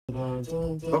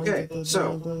Okay,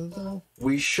 so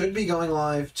we should be going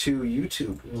live to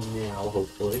YouTube now,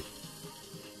 hopefully.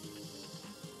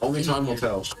 Only time will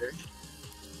tell.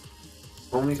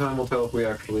 Only time will tell if we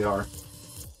actually are.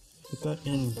 Put that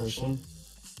in person.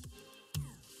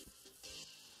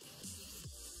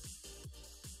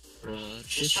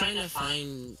 Just trying to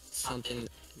find something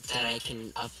that I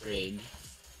can upgrade.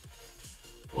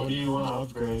 What do you want to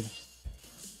upgrade?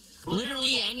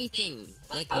 Literally anything.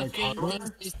 Like hardware?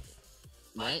 things.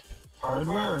 What?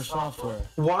 Hardware or software?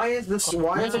 Why is this?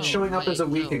 Why is it showing up as a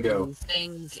week ago?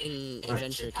 Things in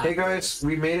Adventure Hey guys,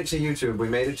 we made it to YouTube. We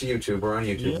made it to YouTube. We're on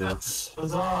YouTube now.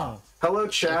 Huzzah! Hello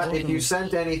chat. If you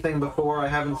sent anything before, I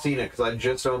haven't seen it because I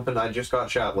just opened. I just got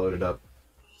chat loaded up.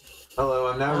 Hello,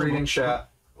 I'm now reading chat.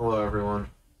 Hello everyone.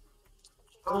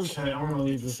 Okay, I'm gonna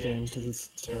leave this game because it's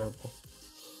terrible.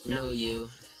 No, you.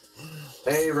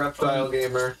 Hey Reptile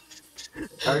Gamer.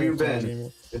 How you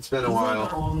been? It's been a while. You're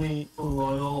the only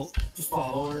loyal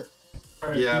follower.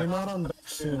 Right, yeah. You're not on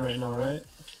soon right now, right?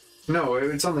 No,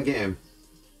 it's on the game.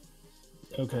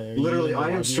 Okay. Literally, I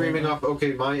am streaming off.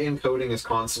 Okay, my encoding is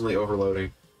constantly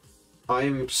overloading. I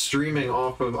am streaming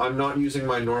off of. I'm not using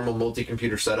my normal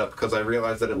multi-computer setup because I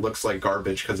realized that it looks like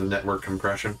garbage because of network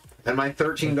compression. And my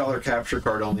 $13 capture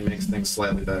card only makes things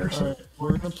slightly better. So. Alright,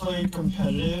 we're gonna play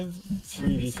competitive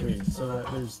 3v3 so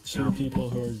that there's two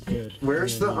people who are good.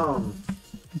 Where's the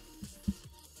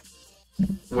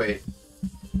Wait,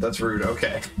 that's rude.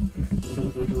 Okay.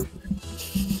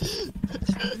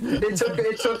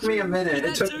 It took me a minute.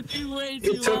 It took you way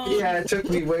too long. Yeah, it took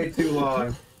me way too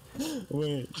long.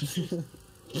 Wait.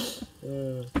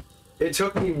 It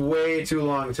took me way too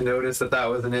long to notice that that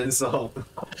was an insult.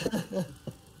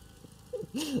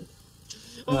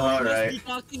 All right. He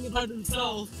must be talking about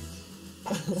himself.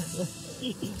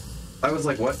 I was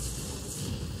like, what?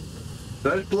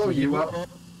 Did I blow you up?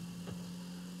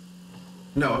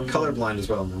 No, I'm colorblind as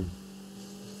well, man.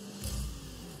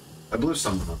 I blew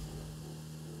someone up.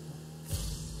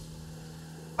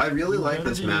 I really like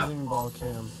this map. Ball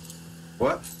cam.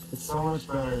 What? It's so much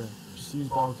better. Just use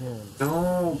ball cam.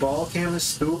 No, ball cam is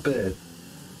stupid.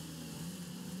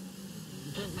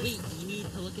 But wait, you need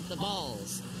to look at the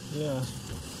balls. Yeah.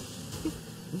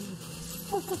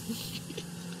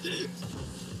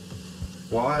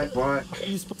 Why? How are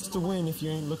you supposed to win if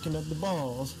you ain't looking at the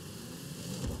balls?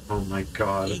 Oh my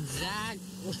god.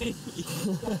 Exactly.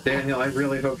 Daniel, I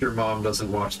really hope your mom doesn't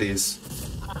watch these.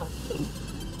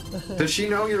 Does she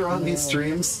know you're on these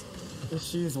streams?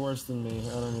 She's worse than me.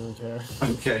 I don't even care.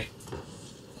 Okay.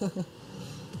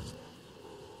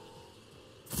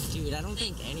 Dude, I don't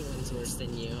think anyone's worse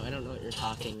than you. I don't know what you're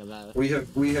talking about.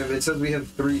 It says we have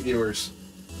 3 viewers.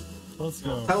 Let's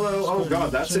go. Hello, oh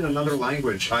god, that's in another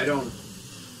language. I don't...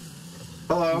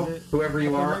 Hello, whoever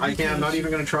you are. I'm not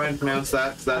even going to try and pronounce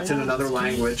that, because that's in another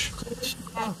language.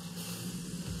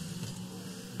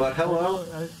 But hello?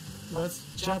 That's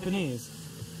Japanese,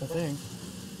 I think.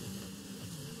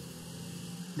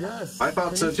 Yes. I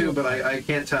thought so too, but I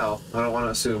can't tell. I don't want to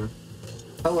assume.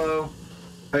 Hello.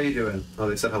 How you doing? Oh,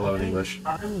 they said hello in English.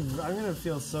 I'm gonna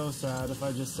feel so sad if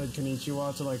I just said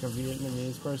konnichiwa to like a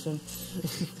Vietnamese person.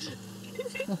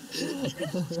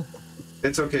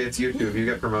 It's okay, it's YouTube. You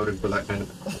get promoted for that kind of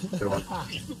good one.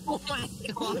 Oh my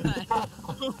god.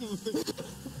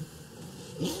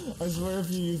 I swear if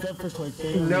you use that for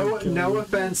clickbait. No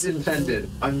offense intended.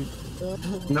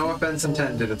 No offense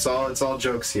intended. It's all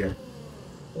jokes here.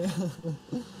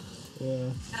 Yeah.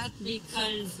 That's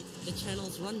because the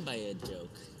channel's run by a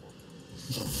joke.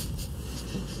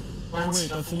 Oh wait,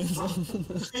 that's an insult.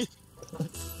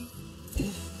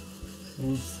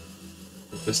 Oops.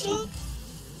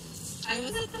 I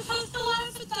wasn't supposed to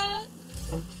laugh at that.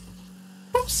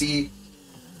 Oopsie.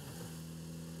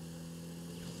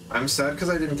 I'm sad because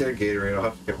I didn't get a Gatorade. I'll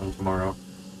have to get one tomorrow.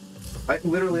 I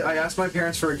asked my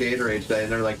parents for a Gatorade today,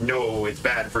 and they're like, "No, it's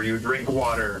bad for you. Drink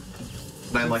water."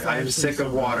 And I'm like, I am sick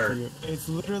of water. It's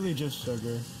literally just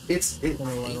sugar. I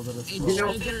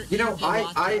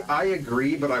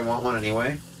agree, but I want one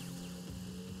anyway.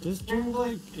 Just drink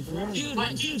like if you're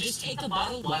gonna Dude, just take a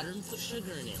bottle of water and put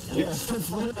sugar in it. Yeah,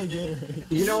 that's literally Gatorade.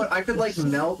 You know what? I could like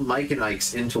melt Mike and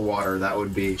Ike's into water. That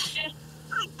would be.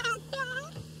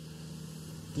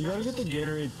 You gotta get the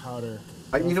Gatorade powder.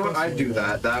 You know what? I'd do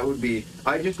that. That would be.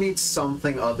 I just need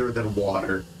something other than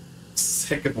water.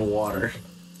 Sick of water.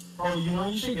 Oh, you know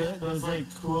what you should get? Those like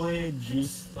Kool-Aid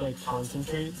juice like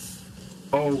concentrates.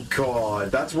 Oh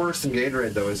god, that's worse than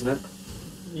Gatorade though, isn't it?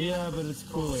 Yeah, but it's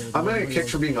Kool-Aid. I'm gonna get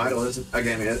kicked for being idle, aren't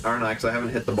I? Because I haven't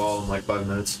hit the ball in like 5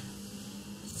 minutes.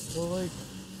 Well, like.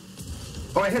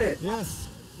 Oh, I hit it! Yes,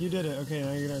 you did it. Okay,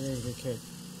 now you're not gonna get kicked.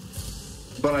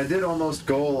 But I did almost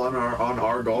goal on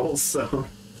our goals, so.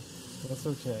 That's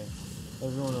okay.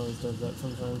 Everyone always does that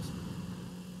sometimes.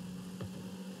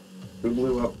 Who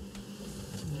blew up?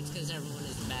 It's because everyone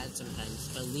is bad sometimes,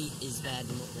 but Elite is bad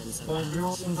more than sometimes.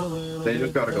 Everyone's a little They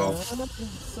just gotta go.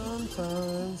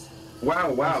 Sometimes.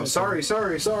 Wow, sorry.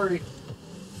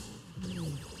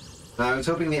 I was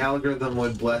hoping the algorithm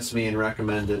would bless me and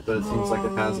recommend it, but it seems like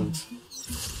it hasn't.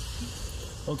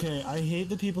 Okay, I hate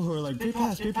the people who are like, great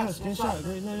pass, good shot,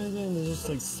 great, and they just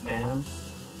like spam.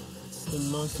 It's the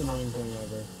most annoying thing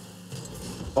ever.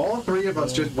 All three of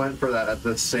us just went for that at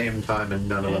the same time and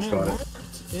none of us got it.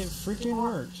 It freaking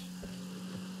worked.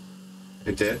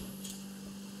 It did?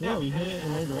 Yeah, we hit it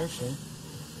in their direction.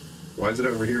 Why is it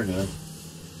over here now?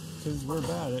 Because we're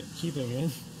bad at keeping it.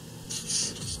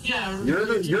 Yeah,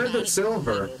 You're the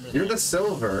silver. You're the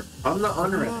silver. I'm the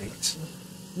unranked.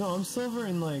 No, I'm silver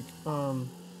in like, in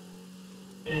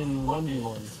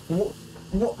 1v1s. What?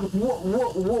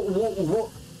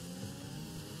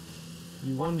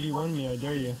 You 1v1 me, I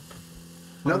dare you.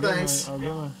 No thanks. I'll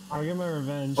get my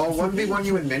revenge. I'll 1v1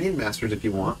 you in Minion Masters if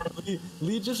you want.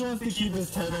 Lee just wants to keep his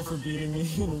title for beating me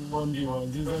in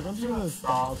 1v1s. He's like, I'm just gonna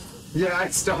stop. Yeah, I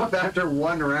stopped after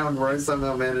one round where I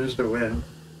somehow managed to win.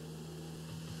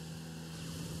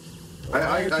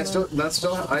 I still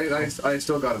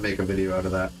got to make a video out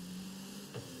of that.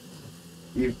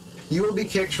 You will be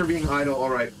kicked for being idle. All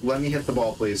right, let me hit the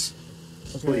ball, please.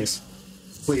 Okay.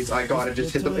 Please, I got it.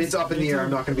 Just hit the. It's up in the air.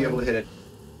 I'm not gonna be able to hit it.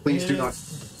 Please do not.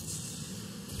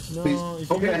 No, Please.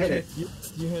 Okay, I hit it. You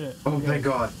hit it. Oh my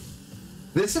god.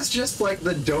 This is just like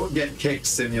the don't get kicked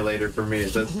simulator for me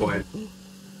at this point.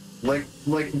 like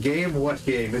game what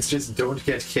game? It's just don't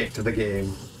get kicked the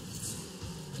game.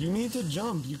 You need to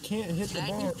jump. You can't hit the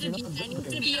ball. That needs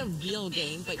to be a real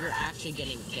game, but you're actually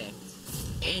getting kicked.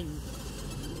 And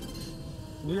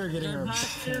we are getting our.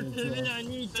 I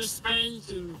need to spend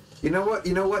you. You know what?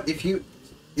 If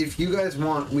you guys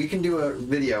want, we can do a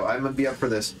video. I'm gonna be up for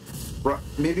this.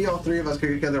 Maybe all three of us could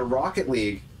get together Rocket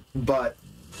League, but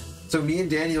so me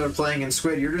and Daniel are playing in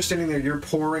Squid. You're just standing there. You're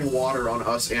pouring water on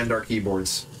us and our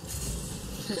keyboards,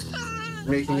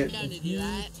 making it. If you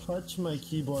touch my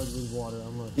keyboard with water,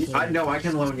 I'm gonna. I know. I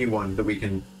can loan you one that we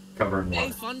can cover in water.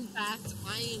 Hey, fun fact: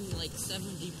 I'm like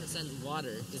 70%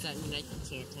 water. Does that mean I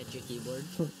can't touch your keyboard?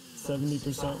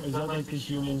 70%? Is that like the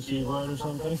human keyboard or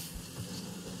something?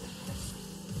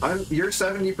 You're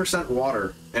 70%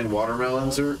 water, and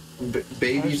watermelons are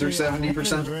babies are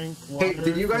 70%. Hey,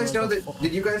 did you guys know that?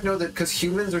 Did you guys know that? Because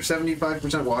humans are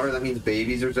 75% water, that means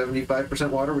babies are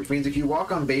 75% water, which means if you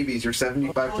walk on babies, you're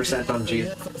 75% on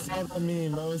Jesus. Yes, I saw that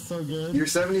meme. That was so good. You're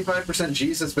 75%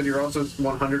 Jesus, but you're also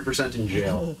 100% in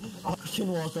jail. I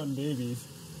can walk on babies.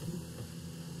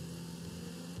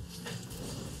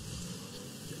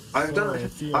 I've done a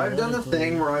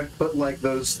thing where I've put like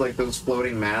those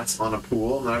floating mats on a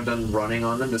pool, and then I've done running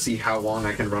on them to see how long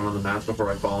I can run on the mats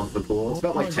before I fall into the pool. It's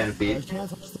about like 10 feet. I can't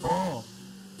touch the ball.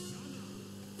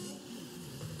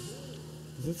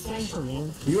 Is it saying for me?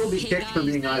 You will be kicked for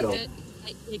being idle.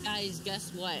 Hey guys,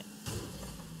 guess what?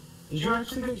 Did you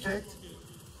actually get kicked?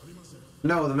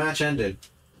 No, the match ended.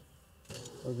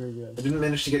 Okay, good. I didn't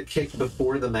manage to get kicked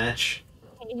before the match.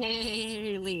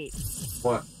 Hey, Lee.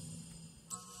 What?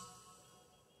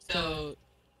 So,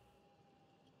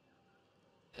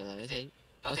 okay.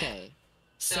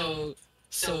 So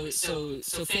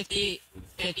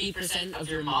 50% of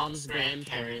your mom's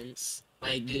grandparents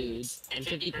like dudes, and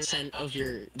 50% of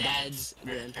your dad's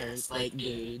grandparents like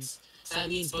dudes. So that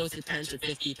means both your parents are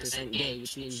 50% gay,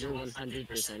 which means you're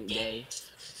 100% gay.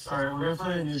 Alright, we're gonna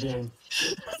play a new game.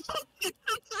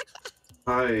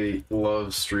 I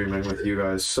love streaming with you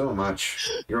guys so much.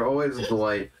 You're always a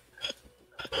delight.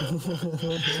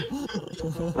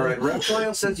 Alright,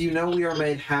 Reptile says, you know we are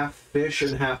made half fish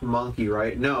and half monkey,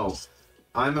 right? No.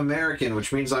 I'm American,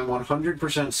 which means I'm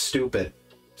 100% stupid.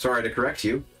 Sorry to correct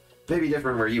you. Maybe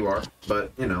different where you are,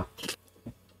 but, you know.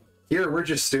 Here, we're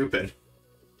just stupid.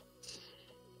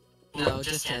 No,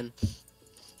 just 10.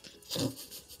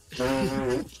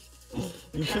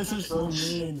 You guys are so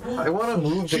mean. I want to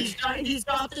move to... He's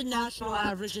got the national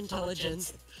average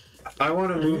intelligence. I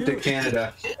want to move to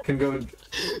Canada. I can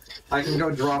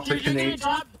go drop the Canadian...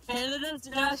 drop Canada's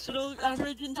national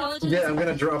average intelligence? Yeah, I'm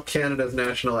gonna drop Canada's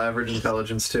national average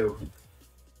intelligence too.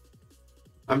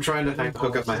 I'm trying to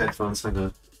hook up my headphones. Hang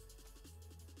on.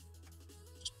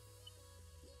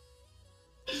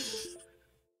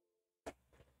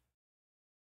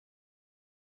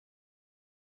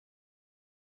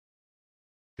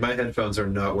 My headphones are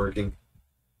not working.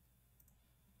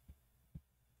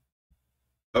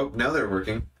 Oh, now they're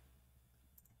working.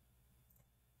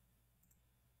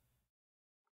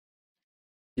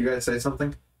 You guys say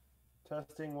something?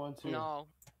 Testing 1, 2. No,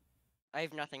 I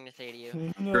have nothing to say to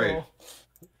you. No. Great.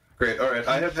 Great. All right.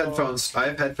 I have headphones. I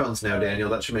have headphones now, Daniel.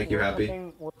 That should make you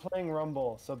happy. We're playing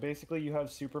Rumble, so basically you have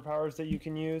superpowers that you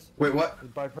can use. Wait,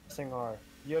 what? By pressing R.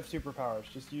 You have superpowers.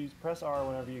 Just press R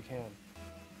whenever you can.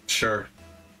 Sure.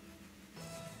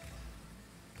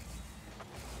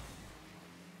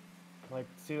 Like,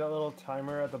 see that little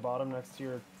timer at the bottom next to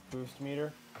your boost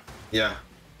meter? Yeah.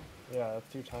 Yeah,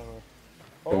 that's your timer.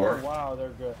 Oh, Four. wow, they're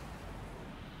good.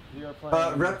 You are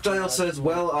playing Reptile says,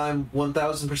 well, I'm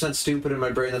 1000% stupid in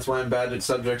my brain, that's why I'm bad at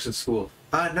subjects at school.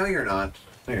 No, you're not.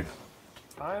 No, you're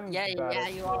not. Yeah,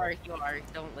 you are. You are.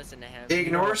 Don't listen to him.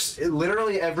 Ignore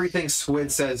literally everything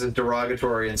Squid says is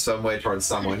derogatory in some way towards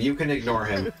someone. You can ignore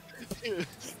him.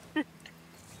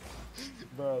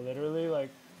 Bro, literally,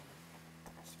 like,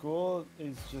 school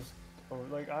is just,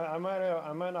 like, I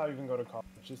might not even go to college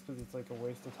just because it's like a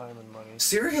waste of time and money.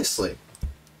 Seriously?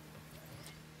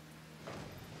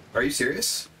 Are you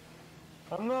serious?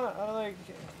 I'm not.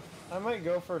 I might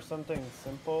go for something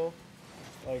simple,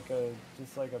 like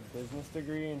just like a business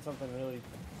degree and something really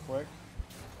quick.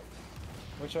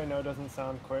 Which I know doesn't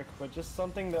sound quick, but just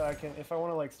something that I can, if I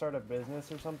want to like start a business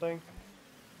or something,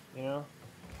 you know?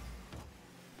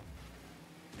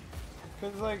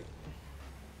 Because like,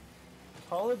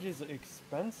 college is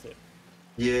expensive.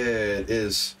 Yeah, it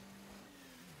is.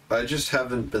 I just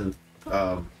haven't been,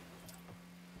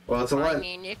 well, it's a lot. I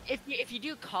mean, if you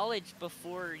do college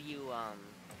before you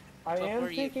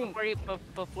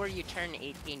before you turn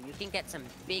 18, you can get some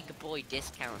big boy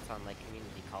discounts on like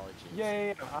community colleges.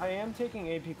 Yeah. I am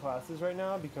taking AP classes right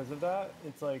now because of that.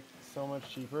 It's like so much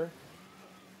cheaper.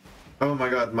 Oh my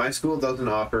god, my school doesn't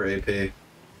offer AP.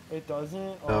 It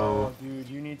doesn't? No. Oh, dude,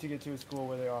 you need to get to a school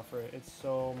where they offer it. It's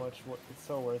so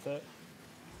worth it.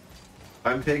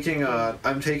 I'm taking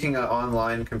an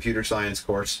online computer science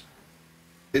course.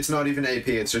 It's not even AP,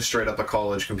 it's just straight up a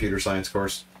college computer science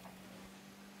course.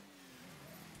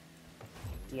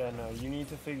 Yeah, no, you need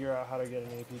to figure out how to get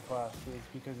an AP class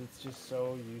because it's just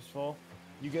so useful.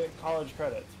 You get college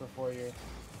credits before you're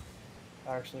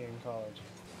actually in college.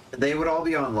 They would all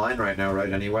be online right now,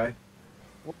 right, anyway?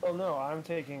 Well, no, I'm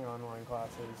taking online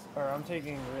classes, or I'm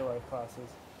taking real-life classes.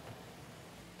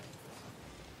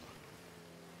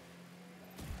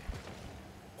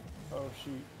 Oh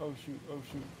shoot, oh shoot, oh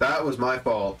shoot. That was my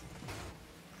fault.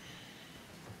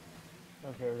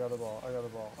 Okay, I got the ball, I got the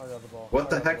ball, I got the ball. What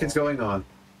the heck is going on?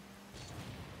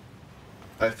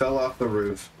 I fell off the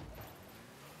roof.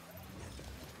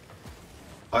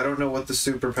 I don't know what the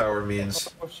superpower means.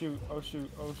 Oh shoot, oh shoot,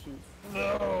 oh shoot.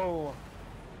 No!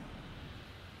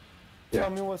 Yeah.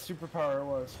 Tell me what superpower it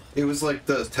was. It was like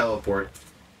the teleport.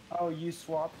 Oh, you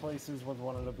swap places with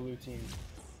one of the blue teams.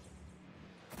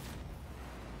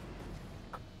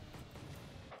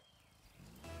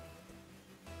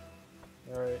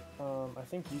 Alright, I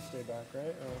think you stay back,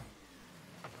 right?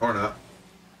 Or not.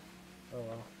 Oh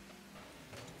well.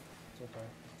 It's okay.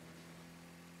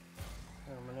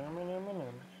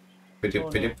 Pity, Oh,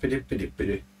 pity, no. pity, pity,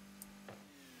 pity.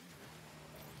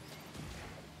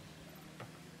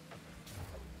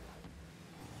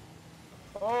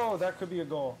 Oh, that could be a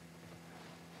goal.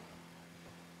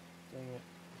 Dang it.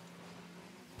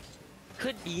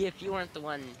 Could be if you weren't the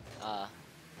one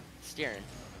steering.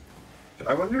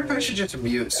 I wonder if I should just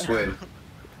mute Squid.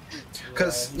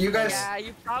 Because you guys... Yeah,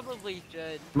 you probably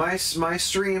should. My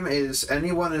stream is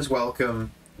anyone is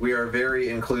welcome. We are a very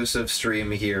inclusive stream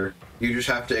here. You just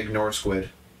have to ignore Squid.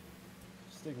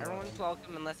 Just ignore Everyone's him.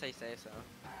 welcome unless I say so.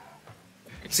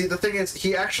 See, the thing is,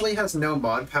 he actually has no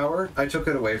mod power. I took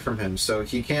it away from him, so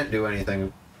he can't do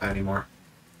anything anymore.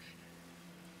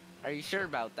 Are you sure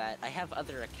about that? I have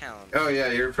other accounts. Oh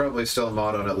yeah, you're probably still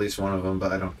mod on at least one of them,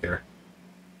 but I don't care.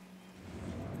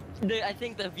 I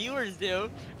think the viewers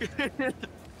do.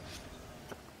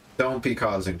 Don't be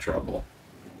causing trouble.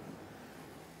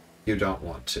 You don't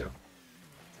want to.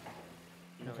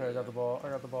 Okay, I got the ball, I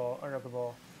got the ball, I got the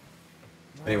ball.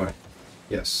 Anyway,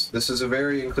 yes, this is a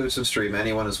very inclusive stream.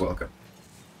 Anyone is welcome.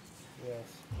 Yes.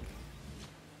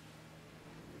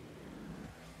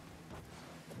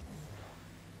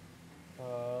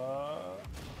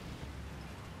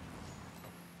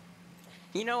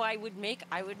 You know, I would make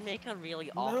a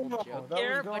really awful No, joke that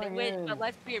here, was but going in. but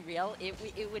let's be real,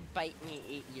 it would bite me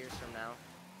 8 years from now.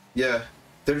 Yeah,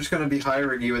 they're just gonna be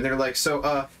hiring you, and they're like,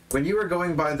 so, when you were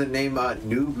going by the name,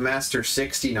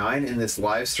 Noobmaster69 in this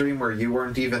live stream where you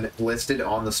weren't even listed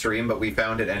on the stream, but we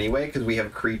found it anyway, because we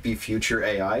have creepy future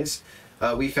AIs,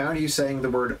 we found you saying the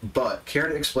word but. Care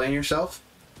to explain yourself?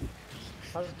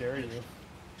 How dare you?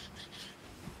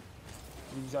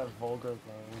 use that vulgar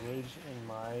language in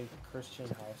my Christian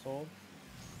household.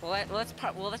 Well, that's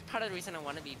part of the reason I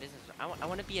want to be business. I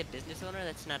want to be a business owner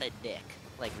that's not a dick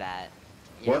like that.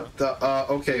 You know? What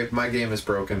the? Okay, my game is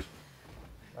broken.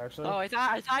 Actually. Oh, I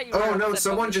thought you were. Oh no, upset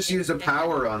someone about just me used a being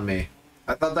power on me.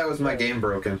 I thought that was my game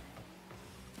broken.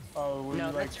 Oh, were No,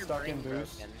 you like that's your stuck in brain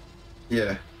boost? broken.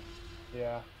 Yeah.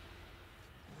 Yeah.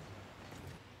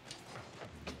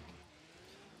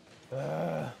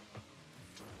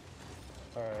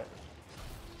 Alright.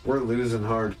 We're losing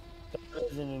hard. That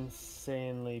was an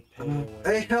insanely pay to win.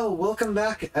 Hey, hell, welcome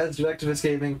back as Directivist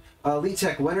Gaming.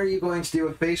 Tech, when are you going to do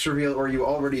a face reveal, or you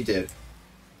already did?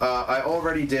 I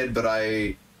already did, but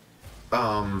I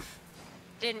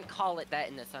Didn't call it that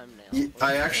in the thumbnail.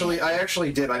 I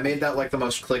actually did. I made that like the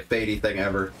most clickbaity thing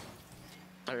ever.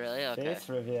 Oh, really? Okay. Face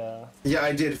reveal. Yeah,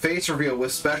 I did face reveal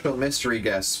with special mystery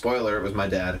guest. Spoiler, it was my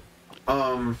dad.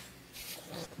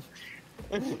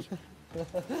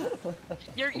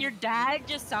 Your dad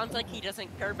just sounds like he doesn't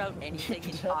care about anything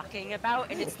he's talking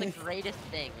about, and it's the greatest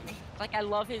thing. Like, I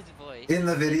love his voice. In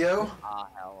the video? Ah,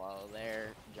 hello there,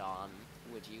 John.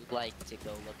 Would you like to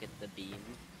go look at the beam?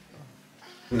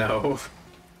 No.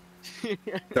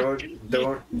 Don't.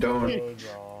 Oh,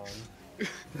 John.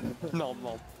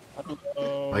 No.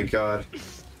 Oh, My God.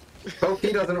 Hope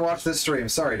he doesn't watch this stream.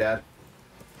 Sorry, Dad.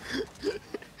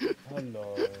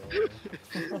 hello.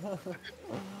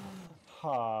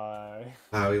 Hi.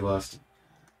 Oh, he lost.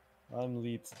 I'm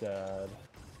Leet's dad.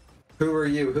 Who are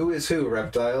you? Who is who,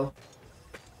 Reptile?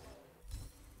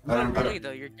 Not really,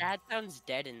 though. Your dad sounds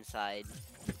dead inside.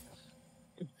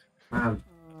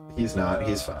 He's not.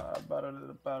 He's fine.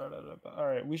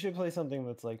 Alright, we should play something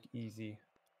that's like easy.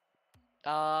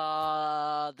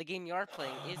 The game you are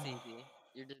playing is easy.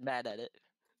 You're just bad at it.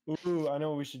 Ooh, I know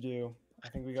what we should do. I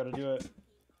think we gotta do it.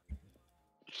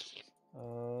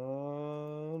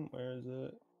 Where is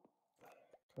it?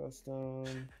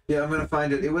 Custom. Yeah, I'm gonna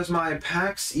find it. It was my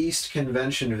PAX East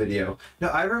convention video. No,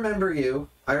 I remember you.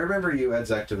 I remember you,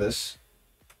 Edzectivus.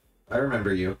 I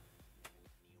remember you.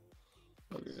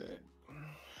 Okay.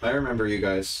 I remember you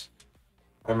guys.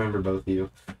 I remember both of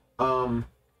you.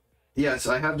 Yes,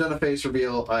 I have done a face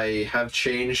reveal. I have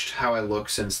changed how I look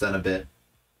since then a bit.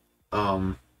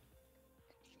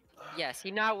 Yes,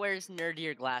 he now wears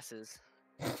nerdier glasses.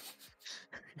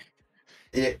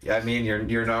 Yeah, I mean,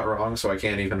 you're not wrong, so I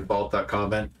can't even fault that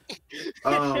comment.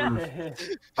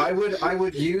 I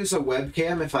would use a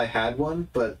webcam if I had one,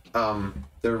 but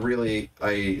they're really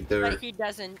But he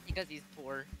doesn't because he's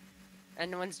poor,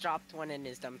 and no one's dropped one in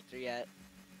his dumpster yet.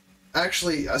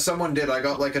 Actually, someone did. I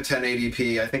got like a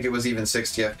 1080p. I think it was even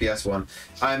 60 FPS one.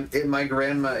 My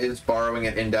grandma is borrowing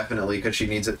it indefinitely because she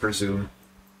needs it for Zoom.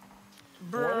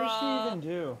 What does she even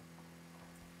do?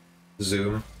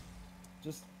 Zoom.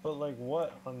 Just, but like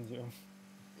what on Zoom?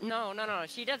 No.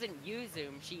 She doesn't use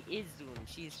Zoom. She is Zoom.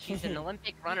 She's an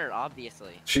Olympic runner,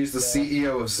 obviously. She's the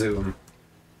CEO of Zoom.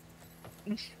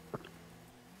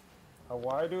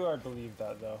 Why do I believe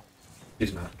that though?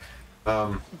 She's not.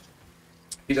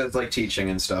 He does like teaching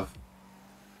and stuff,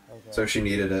 Okay. so she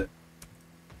needed it.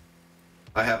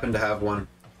 I happen to have one,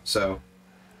 so.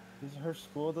 Her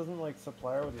school doesn't like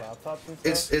supply her with laptops and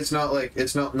stuff.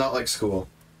 It's not like school.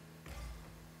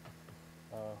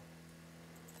 Oh.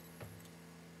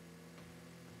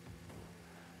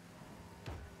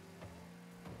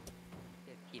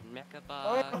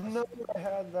 Oh no! I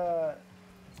had that.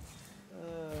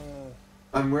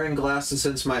 I'm wearing glasses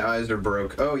since my eyes are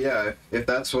broke. Oh yeah, if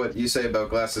that's what you say about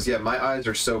glasses, yeah, my eyes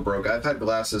are so broke. I've had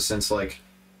glasses since like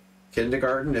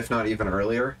kindergarten, if not even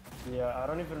earlier. Yeah, I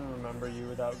don't even remember you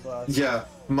without glasses. Yeah,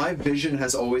 my vision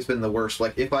has always been the worst.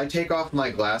 Like if I take off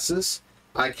my glasses,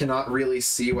 I cannot really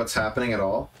see what's happening at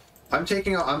all. I'm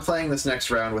playing this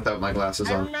next round without my glasses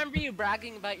I on. remember you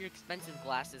bragging about your expensive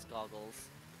glasses goggles.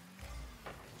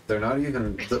 They're not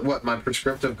even what, my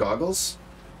prescriptive goggles?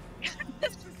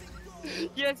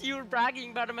 Yes, you were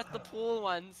bragging about them at the pool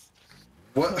once.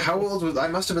 What? How old was I?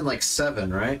 Must have been like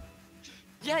 7, right?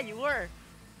 Yeah, you were.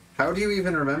 How do you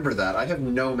even remember that? I have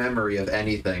no memory of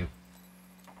anything.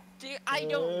 Dude, I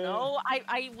don't know.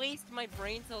 I waste my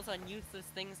brain cells on useless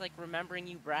things like remembering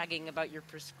you bragging about your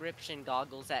prescription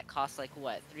goggles that cost like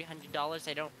what, $300?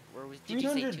 I don't. Or did you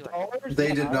say $200?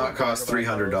 They did not cost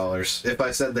 $300. If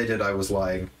I said they did, I was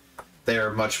lying. They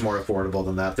are much more affordable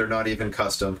than that. They're not even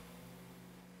custom.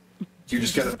 You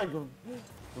just gotta. Like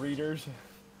readers.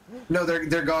 No,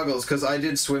 they're goggles because I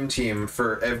did swim team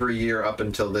for every year up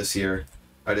until this year.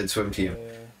 I did swim team,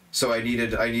 so I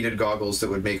needed goggles that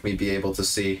would make me be able to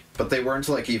see, but they weren't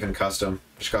like even custom.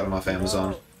 Just got them off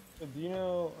Amazon. Do you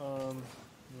know? No,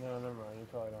 never mind. You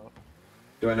probably don't.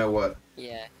 Do I know what?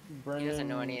 Yeah. Brendan. He doesn't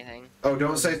know anything. Oh,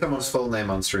 don't say someone's full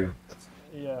name on stream.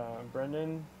 Yeah,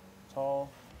 Brendan, tall,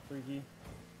 freaky.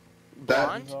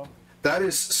 Blonde? Tall. That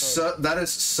is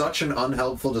such an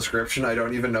unhelpful description. I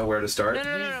don't even know where to start.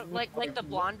 No. Like the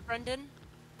blonde Brendan?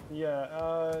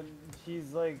 Yeah,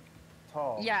 he's like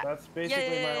tall. Yeah. That's basically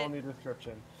my yeah. only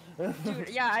description. Dude,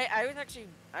 yeah,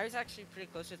 I was actually pretty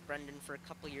close with Brendan for a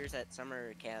couple years at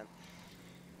summer camp.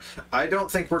 I don't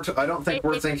think we're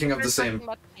thinking of the same.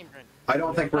 I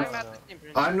don't think we're.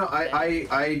 I'm not.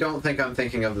 I don't think I'm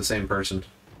thinking of the same person.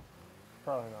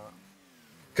 Probably not.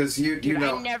 Because you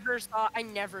know. I never saw.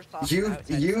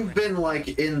 You've been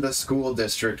like in the school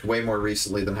district way more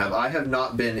recently than I have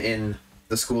not been in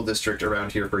the school district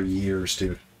around here for years,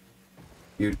 dude.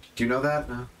 Do you know that?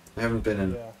 No, I haven't been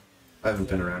in. Yeah. I haven't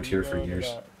been around here for years.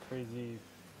 That crazy,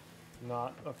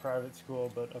 not a private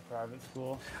school, but a private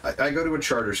school. I go to a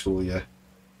charter school, yeah.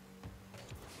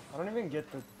 I don't even get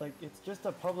the it's just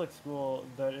a public school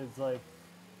that is like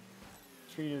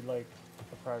treated like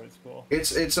a private school.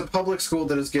 It's a public school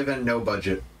that is given no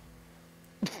budget.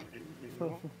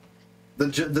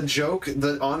 The joke,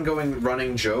 the ongoing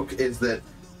running joke is that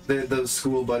the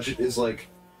school budget is like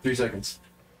 3 seconds.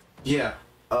 Yeah.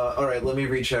 Alright, let me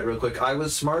reach out real quick. I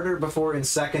was smarter before in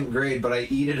 2nd grade, but I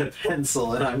eated a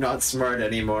pencil and I'm not smart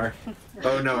anymore.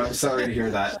 Oh no, I'm sorry to hear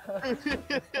that.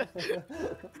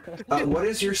 What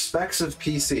is your specs of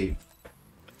PC?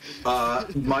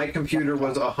 My computer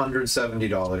was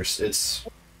 $170.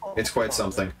 It's quite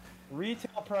something.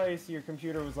 Retail price, your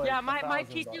computer was like my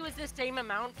PC was the same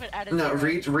amount, but at a No,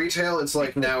 retail, it's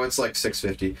like, now it's like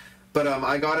 $650. But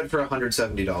I got it for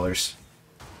 $170.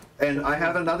 And I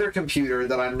have another computer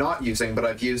that I'm not using, but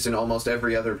I've used in almost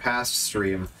every other past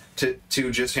stream to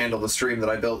just handle the stream that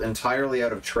I built entirely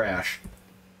out of trash.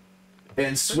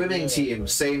 And swimming team,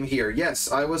 same here.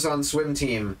 Yes, I was on swim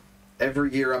team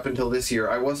every year up until this year.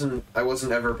 I wasn't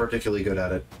ever particularly good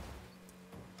at it.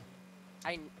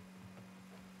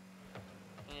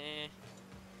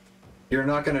 You're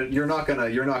not gonna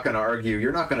argue.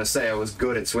 You're not gonna say I was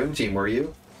good at swim team, were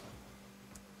you?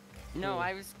 No,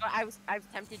 I was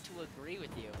tempted to agree with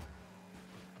you.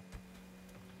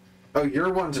 Oh,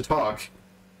 you're one to talk.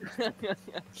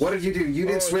 What did you do? You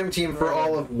did swim team for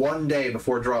all of 1 day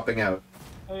before dropping out.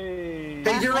 Hey,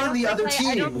 you're on the other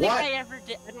team. What?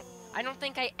 I don't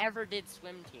think I ever did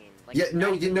swim team. Like, yeah,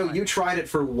 no, you tried it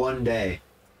for 1 day,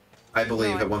 I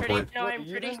believe, at one point. No, I'm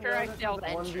pretty sure I failed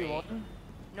entry.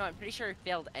 No, I'm pretty sure I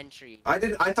failed entry.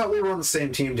 I thought we were on the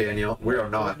same team, Daniel. We are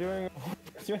not. We're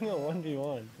doing a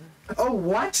 1v1. Oh,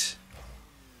 what?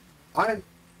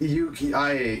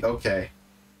 Okay.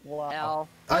 Wow.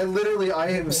 I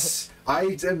am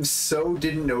so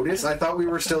didn't notice. I thought we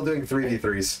were still doing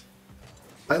 3v3s.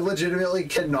 I legitimately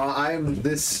cannot.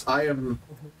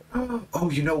 Oh,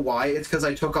 you know why? It's because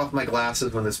I took off my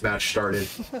glasses when this match started.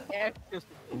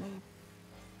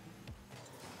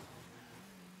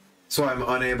 So I'm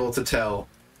unable to tell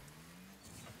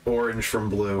orange from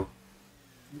blue.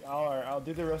 Alright, I'll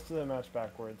do the rest of the match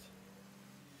backwards.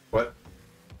 What?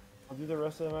 I'll do the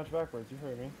rest of the match backwards, you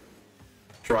heard me.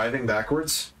 Driving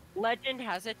backwards? Legend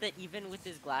has it that even with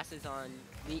his glasses on,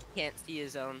 he can't see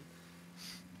his own.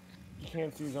 You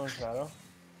can't see his own shadow?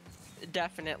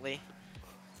 Definitely.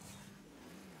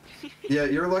 Yeah,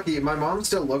 you're lucky. My mom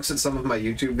still looks at some of my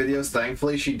YouTube videos.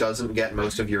 Thankfully, she doesn't get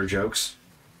most of your jokes.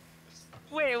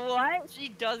 Wait, what? She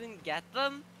doesn't get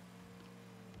them?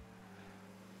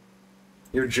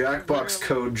 Your Jackbox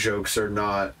code jokes are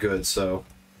not good, so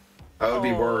I would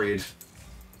be worried.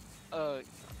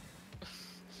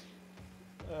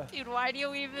 Dude, why do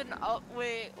you even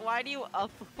why do you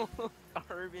upload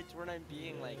garbage when I'm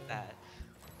being like that?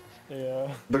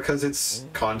 Yeah. Because it's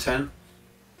content.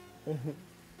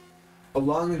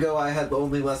 Long ago I had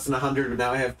only less than 100, but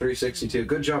now I have 362.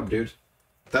 Good job, dude.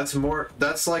 That's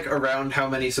like around how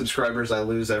many subscribers I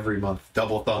lose every month.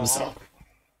 Double thumbs up.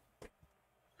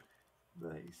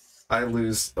 Nice. I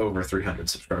lose over 300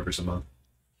 subscribers a month.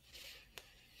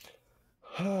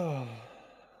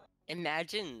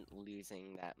 Imagine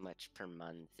losing that much per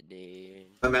month, dude.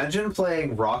 Imagine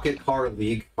playing Rocket Car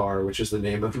League Car, which is the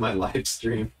name of my live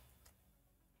stream.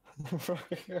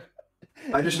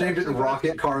 I just named it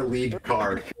Rocket Car League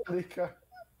Car.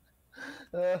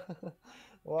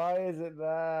 Why is it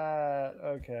that?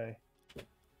 Okay.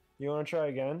 You want to try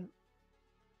again?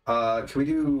 Can we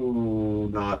do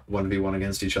not 1v1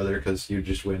 against each other, because you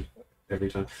just win every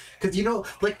time? Because, you know,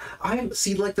 like,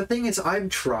 the thing is, I'm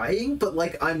trying, but,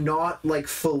 like, I'm not, like,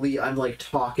 fully, I'm, like,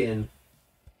 talking.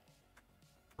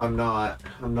 I'm not.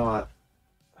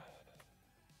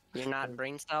 You're not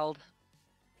brain celled?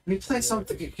 Can we play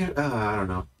something? I don't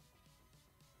know.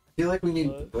 feel like we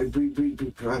need. You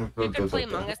could play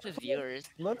Among Us with viewers.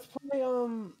 Let's play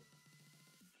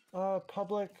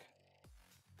public.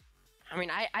 I mean,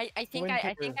 I think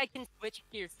I Winter. can switch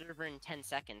to your server in 10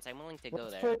 seconds. I'm willing to go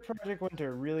Let's there. play Project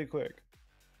Winter really quick.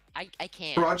 I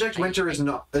can't. Project Winter is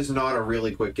not a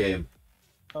really quick game.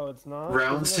 Oh, it's not.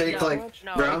 Rounds Isn't it take that like much?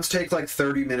 No. rounds take like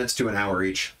 30 minutes to an hour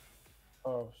each.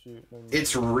 Oh shoot.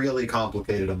 It's really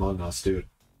complicated Among Us, dude.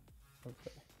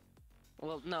 Okay.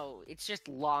 Well, no, it's just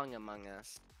long Among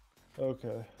Us.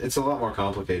 Okay. It's a lot more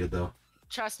complicated though.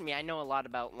 Trust me, I know a lot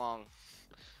about long.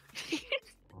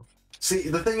 See,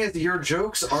 the thing is, your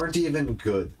jokes aren't even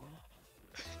good.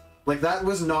 Like, that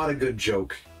was not a good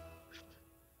joke.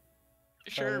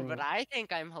 Sure, but I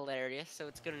think I'm hilarious, so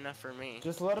it's good enough for me.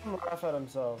 Just let him laugh at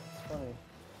himself. It's funny.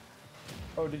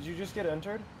 Oh, did you just get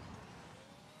entered?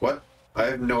 What? I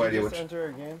have no idea Did you what. just enter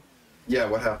a game? Yeah,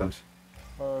 what happened?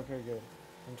 Oh, okay, good.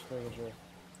 I'm just making sure.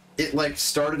 It, like,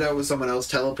 started out with someone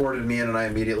else, teleported me in, and I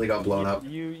immediately got blown up.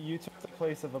 You took the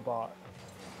place of a bot.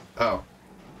 Oh.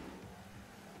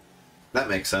 That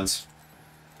makes sense.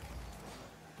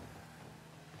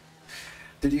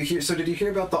 Did you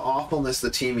hear about the awfulness the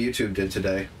Team YouTube did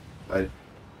today?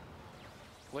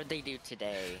 What'd they do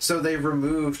today? So they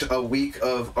removed a week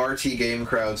of RT Game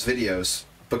Crowd's videos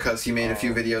because he made a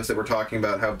few videos that were talking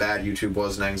about how bad YouTube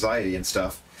was and anxiety and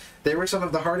stuff. They were some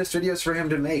of the hardest videos for him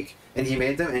to make, and he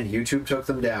made them, and YouTube took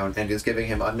them down and is giving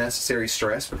him unnecessary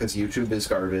stress because YouTube is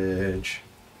garbage.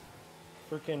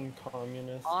 Freaking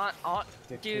communist.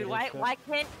 Dude, why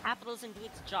can't capitalism do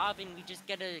its job and we just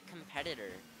get a competitor?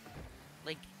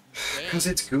 Like, Because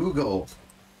it's Google.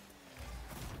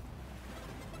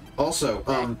 Also,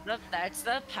 that's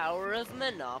the power of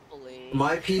monopoly.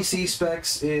 my PC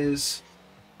specs is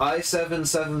i7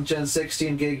 7th Gen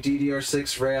 16 gig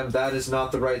DDR6 RAM. That is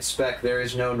not the right spec. There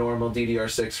is no normal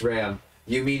DDR6 RAM.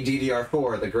 You mean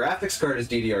DDR4. The graphics card is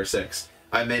DDR6.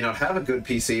 I may not have a good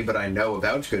PC, but I know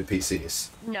about good PCs.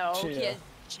 No, Yeah. he has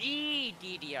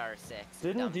GDDR6.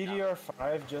 Didn't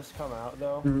DDR5 just come out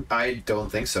though? I don't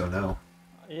think so, no.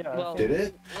 Yeah. Well, Did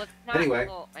it? Well, it's not, Anyway,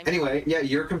 well, I mean, anyway, yeah,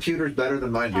 your computer's better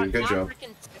than mine, dude. Good not job.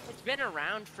 It's been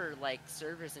around for like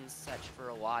servers and such for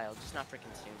a while, just not for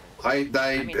consumers.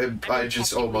 I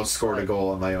just almost scored a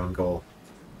goal on my own goal.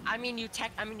 I mean, you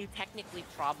technically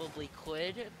probably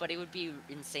could, but it would be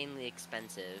insanely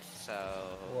expensive. So.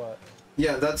 What?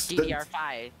 Yeah, that's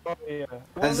DDR5. Oh yeah.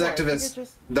 As no, I think activists, it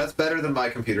just... that's better than my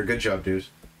computer. Good job, dude.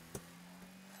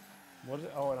 What is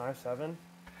it? Oh, an i7?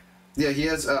 Yeah, he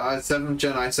has 7th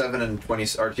Gen i7 and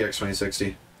RTX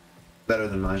 2060. Better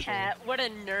than mine. Cat, what a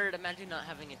nerd! Imagine not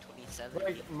having a 27.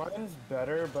 Like mine's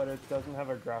better, but it doesn't have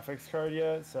a graphics card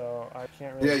yet, so I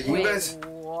can't Yeah, really.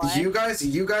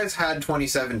 you guys had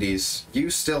 2070s. You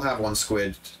still have one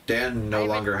squid. Dan no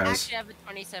longer has. I actually have a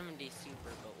 2070 Super,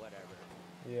 but whatever.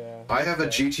 Yeah. I have a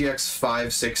GTX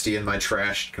 560 in my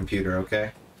trashed computer.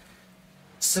 Okay.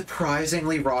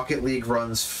 Surprisingly, Rocket League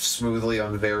runs smoothly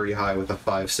on very high with a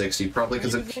 560, probably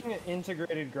because I'm using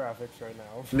integrated graphics right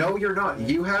now. No, you're not.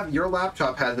 Your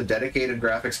laptop has a dedicated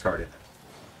graphics card in it.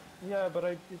 Yeah, but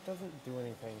it doesn't do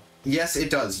anything. Yes,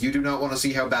 it does. You do not want to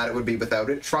see how bad it would be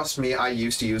without it. Trust me, I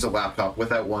used to use a laptop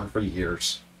without one for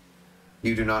years.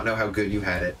 You do not know how good you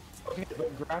had it. Okay,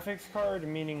 but graphics card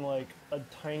meaning like a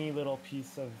tiny little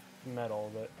piece of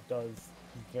metal that does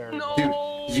very No.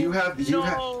 well. Dude, you have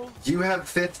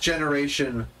 5th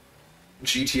generation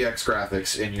GTX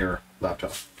graphics in your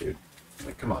laptop, dude.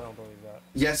 Like, come I on. don't believe that.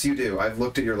 Yes, you do. I've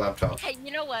looked at your laptop. Hey,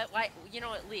 you know what?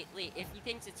 Lee, if he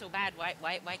thinks it's so bad, why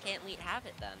can't Lee have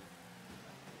it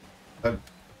then?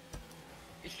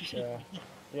 Yeah.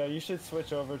 Yeah, you should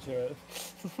switch over to it.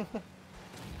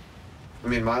 I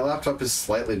mean, my laptop is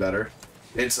slightly better.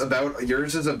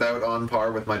 Yours is about on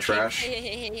par with my trash.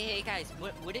 Hey, guys,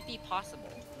 would it be possible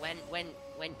when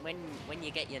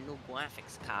you get your new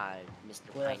graphics card, Mr.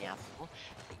 Yeah. Pineapple?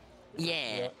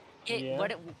 Yeah. Yeah.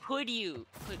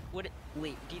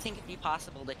 Wait, do you think it'd be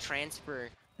possible to transfer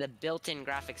the built-in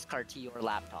graphics card to your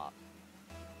laptop?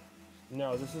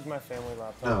 No, this is my family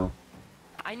laptop. No.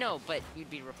 I know, but you'd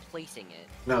be replacing it.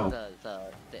 No.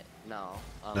 No. No.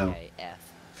 Okay, F.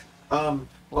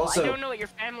 Well, I don't know what your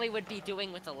family would be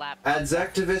doing with a laptop.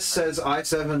 Adzactivist says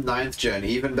i7 9th Gen,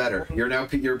 even better. Your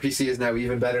PC is now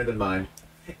even better than mine.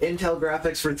 Intel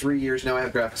graphics for 3 years, now I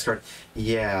have graphics card.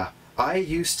 Yeah, I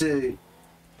used to...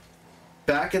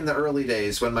 Back in the early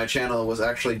days, when my channel was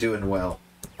actually doing well,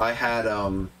 I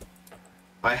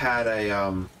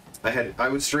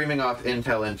was streaming off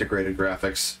Intel integrated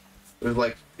graphics.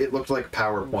 It looked like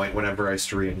PowerPoint whenever I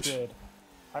streamed. Good.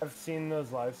 I've seen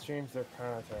those live streams. They're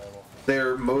kind of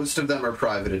terrible. Most of them are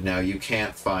privated now. You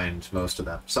can't find most of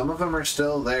them. Some of them are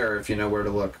still there if you know where to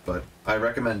look, but I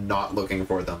recommend not looking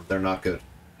for them. They're not good.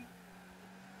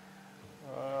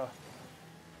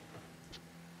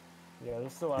 Yeah,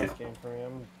 this is the last game for me.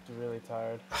 I'm really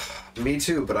tired. Me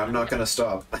too, but I'm not gonna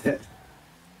stop.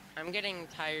 I'm getting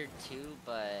tired too,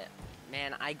 but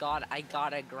man, I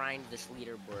gotta grind this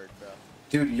leaderboard, bro.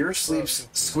 Dude,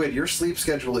 Squid, your sleep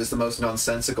schedule is the most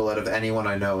nonsensical out of anyone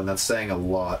I know, and that's saying a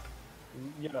lot.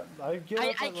 Yeah, I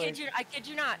kid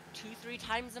you not, 2-3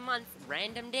 times a month,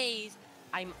 random days,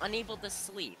 I'm unable to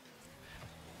sleep.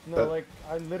 No, like,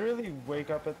 I literally wake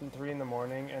up at 3 in the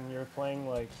morning and you're playing,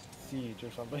 like, Siege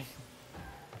or something.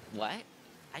 What?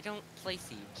 I don't play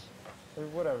Siege. Or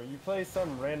whatever, you play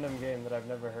some random game that I've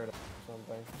never heard of or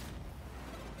something.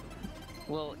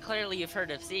 Well, clearly you've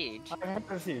heard of Siege. I've heard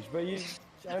of Siege, but you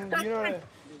know,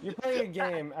 you're playing a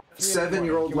game at 3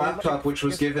 7-year-old laptop, which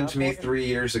was given to me 3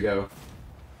 years ago.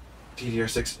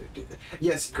 DDR6.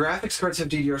 Yes, graphics cards have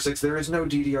DDR6. There is no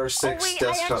DDR6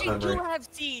 desktop memory. I actually do have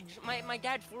Siege. My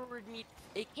dad forwarded me.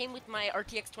 It came with my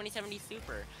RTX 2070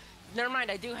 Super. Never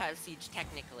mind, I do have Siege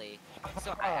technically.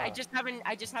 So I just haven't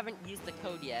used the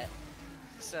code yet.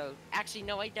 So actually,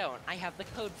 no, I don't. I have the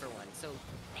code for one. So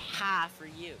half for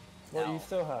you. Well, no. you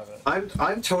still have it.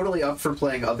 I'm totally up for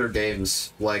playing other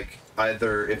games, like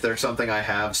either if there's something I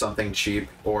have, something cheap,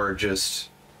 or just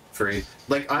free.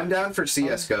 Like, I'm down for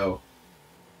CSGO.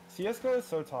 CSGO is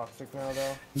so toxic now,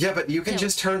 though. Yeah, but you can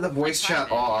just turn the voice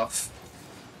chat off.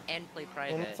 And play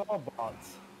private. And it's all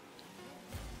bots.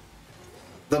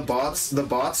 The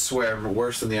bots swear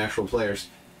worse than the actual players.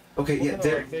 Okay, yeah,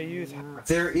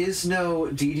 there is no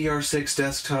DDR6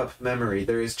 desktop memory.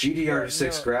 There is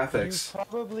GDR6 graphics. You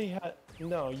probably have...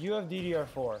 No, you have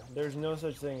DDR4. There's no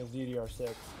such thing as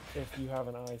DDR6 if you have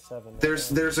an i7.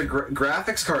 There's a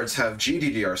graphics cards have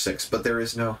GDDR6, but there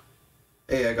is no...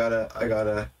 Hey, I got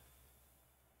a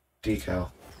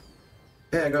decal.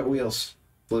 Hey, I got wheels.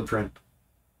 Blueprint.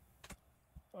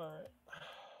 Alright.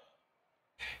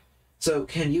 So,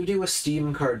 can you do a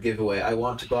Steam card giveaway? I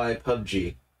want to buy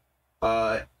PUBG.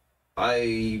 I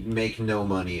make no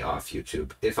money off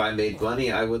YouTube. If I made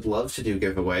money, I would love to do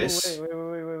giveaways.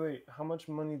 Oh, wait. How much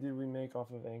money did we make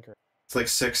off of Anchor? It's like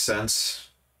 6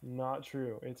 cents. Not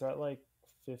true. It's at like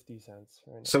 50 cents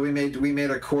right now. So we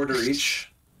made a quarter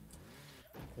each.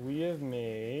 We have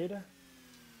made...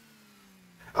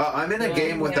 I'm in a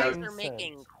game without... They're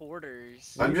making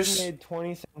quarters. We made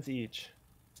 20 cents each.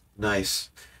 Nice.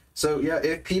 So yeah,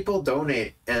 if people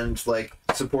donate and like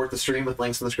support the stream with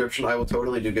links in the description, I will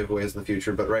totally do giveaways in the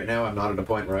future. But right now, I'm not at a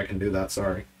point where I can do that.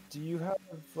 Sorry. Do you have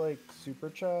like super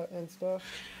chat and stuff?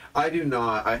 I do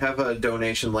not. I have a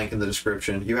donation link in the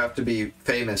description. You have to be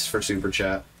famous for super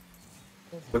chat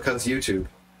because YouTube.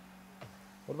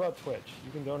 What about Twitch?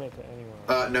 You can donate to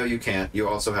anyone. No, you can't. You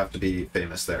also have to be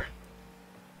famous there.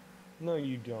 No,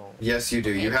 you don't. Yes, you do.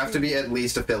 You have to be at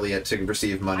least affiliate to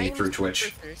receive money through Twitch.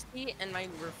 I'm super thirsty, and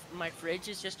my fridge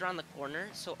is just around the corner,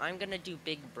 so I'm gonna do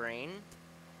big brain,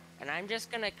 and I'm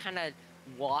just gonna kind of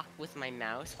walk with my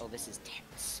mouse. Oh, this is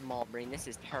small brain. This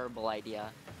is terrible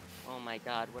idea. Oh my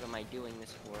god, what am I doing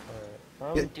this for?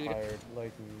 Alright, I'm tired,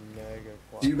 like mega.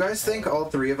 Do you guys think all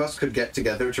three of us could get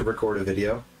together to record a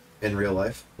video in real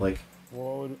life? Like.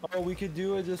 Oh, we could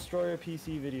do a destroy a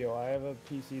PC video. I have a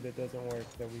PC that doesn't work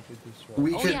that we could destroy.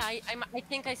 Yeah, I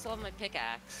think I still have my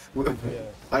pickaxe. Yeah.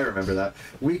 I remember that.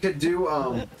 We could do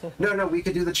no, we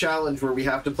could do the challenge where we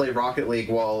have to play Rocket League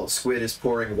while Squid is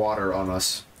pouring water on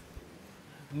us.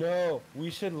 No, we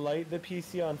should light the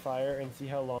PC on fire and see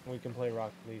how long we can play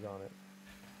Rocket League on it.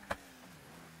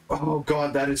 Oh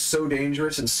god, that is so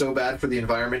dangerous and so bad for the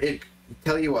environment.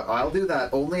 Tell you what, I'll do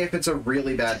that only if it's a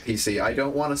really bad PC. I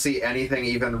don't want to see anything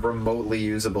even remotely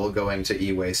usable going to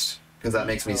e-waste, because that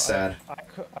makes me sad. I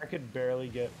could barely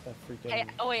get a freaking... Hey,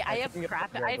 oh wait, I have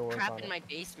crap in my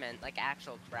basement, like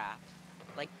actual crap.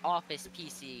 Like office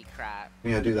PC crap.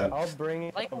 Yeah, do that. I'll bring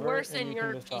it like over worse than and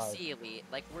your you can decide. PC, Elite.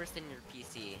 Like worse than your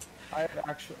PC. I have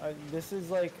actually... this is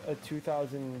like a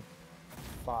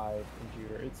 2005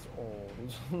 computer. It's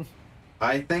old.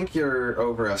 I think you're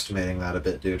overestimating that a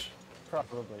bit, dude.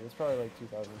 Probably. It's probably like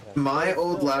 2010. My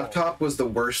old laptop was the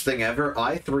worst thing ever.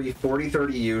 i3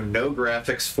 4030U, no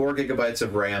graphics, 4 gigabytes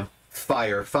of RAM.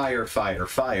 Fire, fire, fire,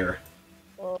 fire.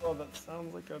 Oh, that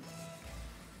sounds like a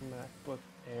MacBook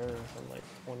Air from like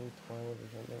 2012 or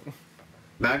something.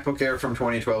 MacBook Air from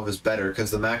 2012 is better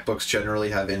because the MacBooks generally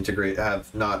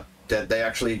they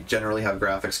actually generally have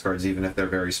graphics cards even if they're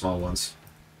very small ones.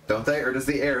 Don't they? Or does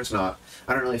the Airs not?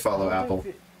 I don't really follow Apple.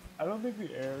 I don't think the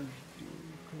Airs do.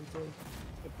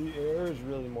 If the Air is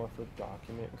really more for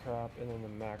document crap, and then the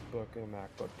MacBook and a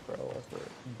MacBook Pro are for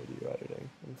video editing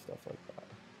and stuff like that,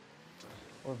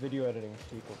 or video editing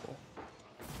capable.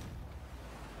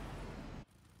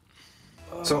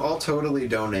 So I'll totally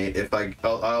donate if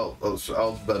I'll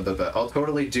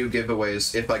totally do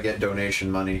giveaways if I get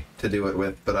donation money to do it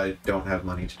with, but I don't have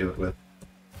money to do it with.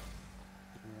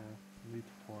 Yeah, he's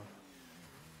poor.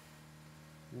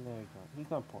 No, he's not.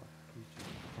 He's not poor. He's just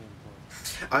plain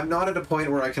poor. I'm not at a point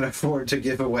where I can afford to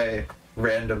give away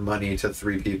random money to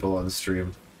 3 people on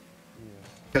stream.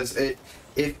 Because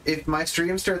if my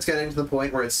stream starts getting to the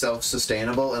point where it's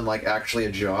self-sustainable and like actually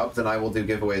a job, then I will do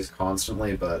giveaways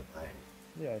constantly, but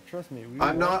yeah, trust me.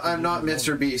 I'm not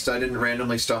Mr. Beast. I didn't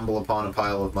randomly stumble upon a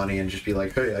pile of money and just be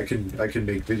like, hey, I can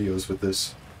make videos with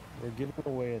this. We're giving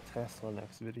away a Tesla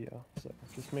next video, so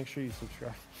just make sure you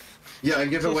subscribe. Yeah, I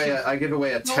give away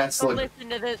a Tesla. Don't listen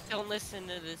to this. Don't listen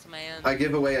to this, man. I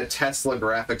give away a Tesla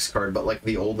graphics card, but like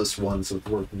the oldest one, so it's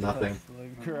worth nothing.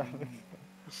 Tesla graphics.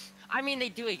 I mean, they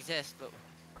do exist, but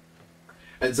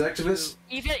Exectivus.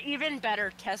 even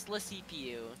better, Tesla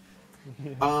CPU.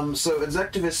 So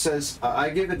Exectivus says, I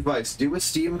give advice. Do a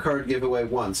Steam card giveaway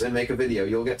once and make a video.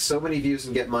 You'll get so many views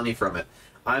and get money from it.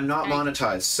 I'm not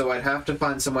monetized, so I'd have to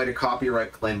find some way to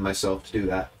copyright claim myself to do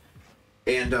that.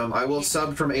 And I will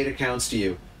sub from 8 accounts to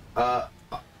you.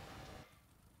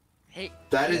 Hey,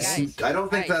 that is. guys, I don't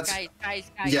think that's.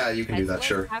 Guys, yeah, you can do that.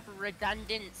 Sure. Have a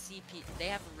redundant CPU. They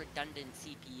have a redundant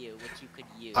CPU which you could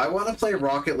use. I want to play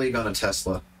Rocket League on a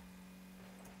Tesla.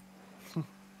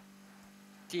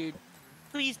 Dude,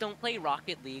 please don't play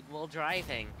Rocket League while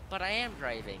driving. But I am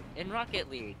driving in Rocket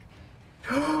League.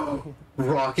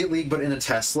 Rocket League, but in a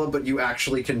Tesla, but you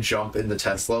actually can jump in the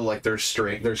Tesla, like there's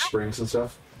springs and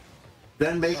stuff.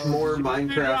 Then make more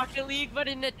Minecraft. Rocket League, but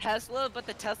in a Tesla, but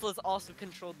the Tesla is also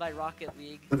controlled by Rocket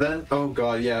League. Then, oh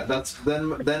god, yeah,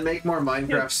 then make more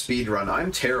Minecraft speedrun.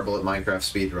 I'm terrible at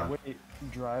Minecraft speedrun. Wait,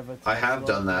 drive a Tesla. I have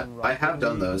done that. I have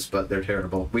done League? those, but they're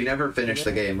terrible. We never finished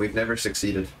the game. We've never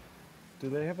succeeded. Do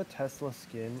they have a Tesla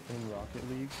skin in Rocket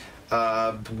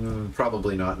League?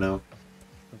 Probably not. No.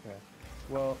 Okay.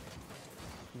 Well.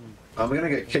 I'm gonna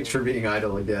get kicked for being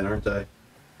idle again, aren't I?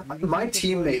 My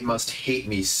teammate must hate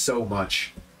me so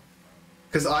much.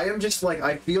 Because I am just like,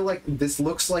 I feel like this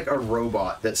looks like a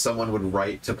robot that someone would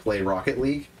write to play Rocket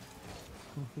League.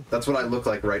 That's what I look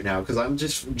like right now, because I'm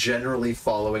just generally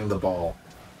following the ball.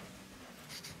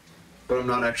 But I'm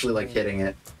not actually, like, hitting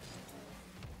it.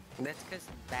 That's because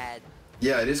bad.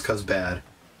 Yeah, it is because bad.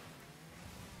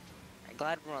 I'm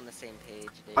glad we're on the same page,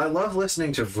 dude. I love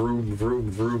listening to vroom, vroom,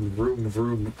 vroom, vroom,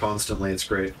 vroom constantly. It's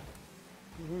great.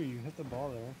 Ooh, you hit the ball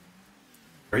there.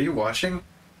 Are you watching?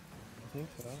 I think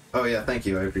so. Oh yeah, thank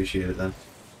you. I appreciate it then.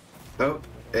 Oh,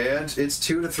 and it's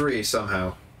 2-3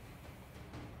 somehow.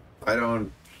 I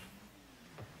don't...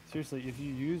 Seriously, if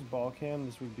you use ball cam,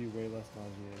 this would be way less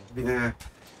nauseating. Yeah.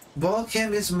 Ball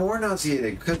cam is more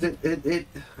nauseating, because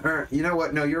you know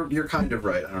what? No, you're kind of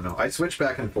right. I don't know. I switch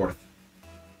back and forth.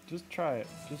 Just try it.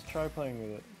 Just try playing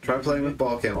with it. Try playing with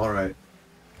ball cam, alright.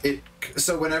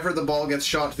 So whenever the ball gets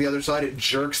shot to the other side, it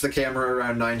jerks the camera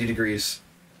around 90 degrees.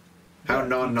 How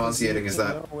non-nauseating is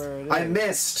that? I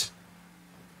missed!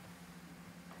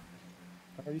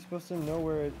 How are you supposed to know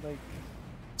where it, like...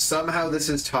 Somehow this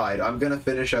is tied. I'm gonna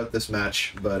finish out this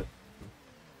match, but...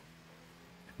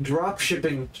 Drop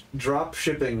shipping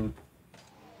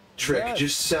trick. Yes.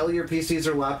 Just sell your PCs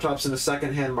or laptops in a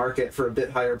secondhand market for a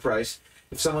bit higher price.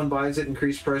 If someone buys it,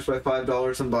 increase price by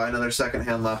 $5 and buy another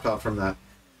secondhand laptop from that.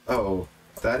 Oh,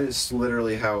 that is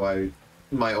literally how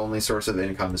my only source of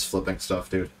income is flipping stuff,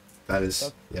 dude. That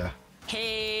is, yeah.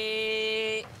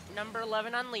 Hey, number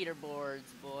 11 on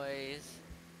leaderboards, boys.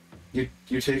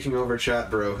 You taking over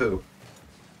chat, bro? Who?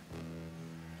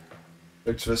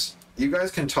 It's just, you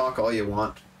guys can talk all you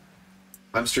want.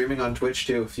 I'm streaming on Twitch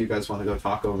too. If you guys want to go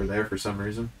talk over there for some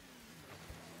reason.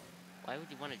 Why would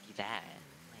you want to do that?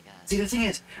 See, the thing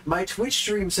is, my Twitch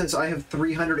stream says I have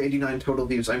 389 total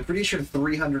views. I'm pretty sure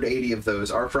 380 of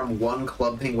those are from one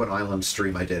Club Penguin Island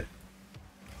stream I did.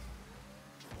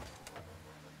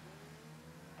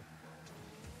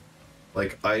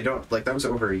 Like, that was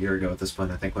over a year ago at this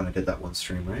point, I think, when I did that one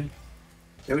stream, right?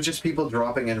 It was just people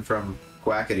dropping in from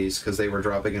Quackities, because they were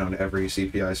dropping in on every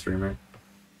CPI streamer.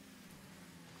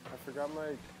 I forgot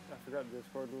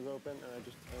Discord was open, and I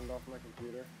just turned off my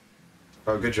computer.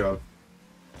 Oh, good job.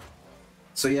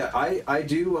 So yeah, I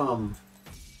do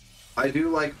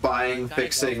like buying,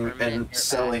 fixing, and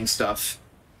selling stuff.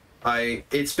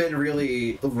 It's been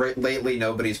really lately.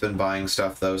 Nobody's been buying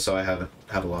stuff though, so I haven't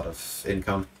had a lot of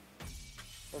income.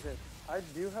 Okay, I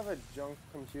do have a junk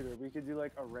computer. We could do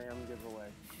like a RAM giveaway.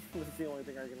 That's the only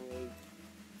thing I can really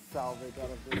salvage out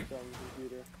of this dumb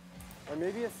computer. Or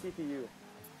maybe a CPU.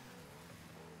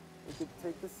 We could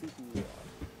take the CPU off.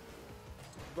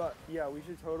 But yeah, we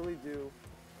should totally do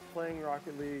playing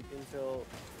Rocket League until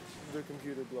the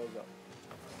computer blows up.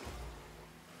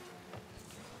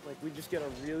 Like we just get a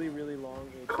really, really long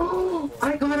Oh,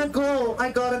 I got a goal!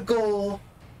 I got a goal!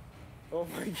 Oh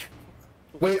my god.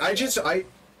 Wait, I just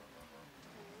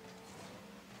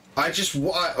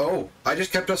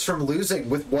kept us from losing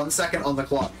with 1 second on the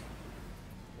clock.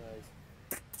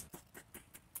 Nice.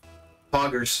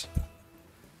 Poggers.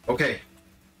 Okay.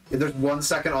 There's 1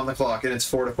 second on the clock and it's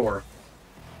 4-4.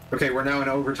 Okay, we're now in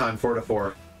overtime,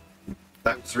 4-4.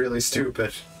 That was really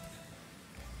stupid.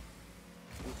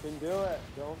 You can do it.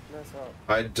 Don't mess up.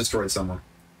 I destroyed someone.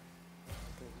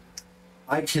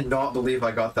 I cannot believe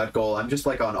I got that goal. I'm just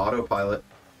like on autopilot.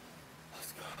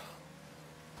 Let's go.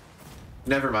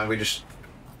 Never mind, we just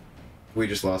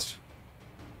lost.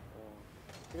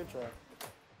 Good try.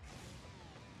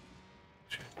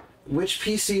 Which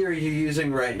PC are you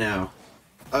using right now?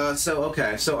 So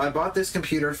I bought this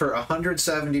computer for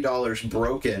 $170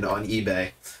 broken on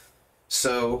eBay.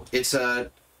 So it's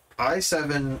a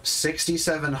i7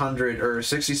 6700 or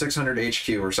 6600 HQ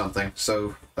or something.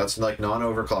 So that's like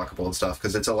non-overclockable and stuff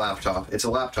because it's a laptop.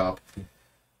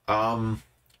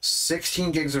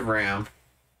 16 gigs of RAM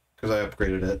because I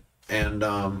upgraded it, and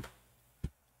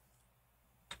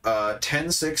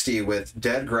 1060 with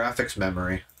dead graphics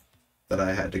memory that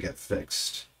I had to get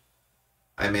fixed.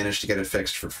 I managed to get it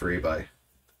fixed for free by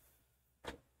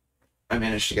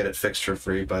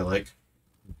like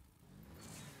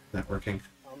networking.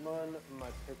 I'm on my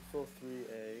Pixel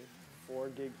 3a, 4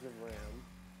 gigs of RAM.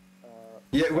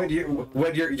 Yeah, when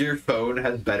your phone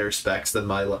has better specs than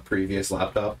my previous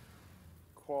laptop.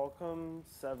 Qualcomm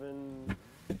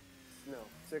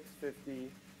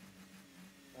 650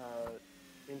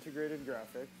 integrated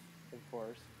graphics, of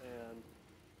course, and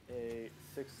a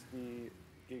 64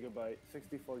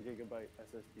 gigabyte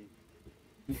SSD.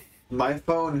 My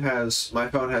phone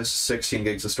has 16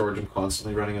 gigs of storage. I'm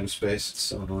constantly running out of space. It's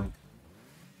so annoying.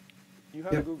 You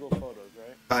have Google Photos,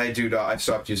 right? I do not. I've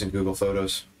stopped using Google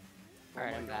Photos.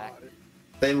 Alright, I'm back.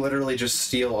 They literally just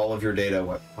steal all of your data.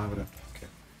 What? Why would I? Okay.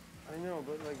 I know,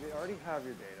 but like they already have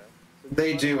your data. So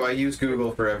They do. I use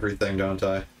Google for everything, don't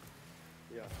I?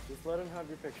 Yeah, just let them have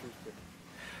your pictures too.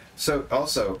 So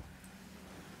also,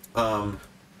 I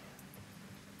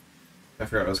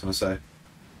forgot what I was gonna say.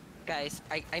 Guys,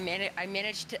 I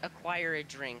managed to acquire a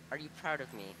drink. Are you proud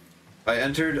of me? I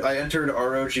entered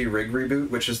ROG Rig Reboot,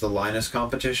 which is the Linus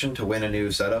competition, to win a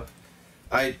new setup.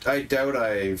 I doubt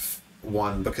I've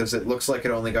won because it looks like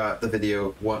it only got the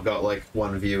video got like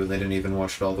 1 view and they didn't even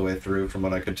watch it all the way through, from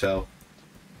what I could tell.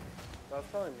 That's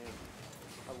probably me.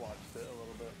 I watched it a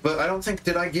little bit. But I don't think,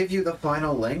 did I give you the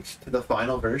final link to the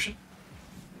final version?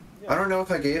 Yeah. I don't know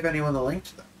if I gave anyone the link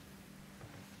to that.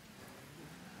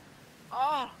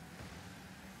 Oh!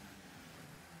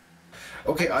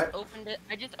 Okay, I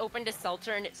just opened a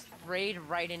seltzer and it sprayed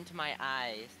right into my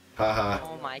eyes. Haha.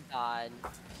 Oh my god.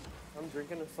 I'm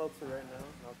drinking a seltzer right now,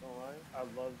 not gonna lie. I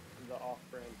love the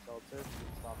off-brand seltzer from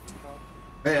Stop and Shop.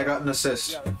 Hey, I got an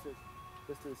assist. Yeah,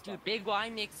 this is Dude, Big Y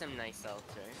makes some nice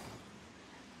seltzer.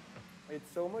 It's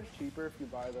so much cheaper if you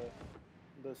buy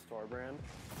the store brand.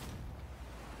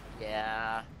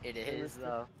 Yeah, it is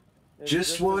though.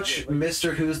 Just watch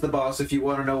Mr. Who's the Boss if you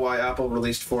want to know why Apple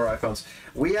released 4 iPhones.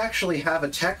 We actually have a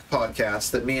tech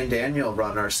podcast that me and Daniel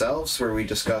run ourselves where we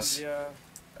discuss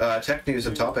tech news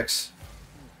and topics.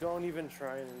 Don't even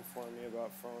try and inform me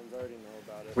about phones. I already know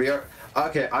about it. We are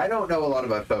okay. I don't know a lot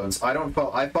about phones.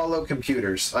 I follow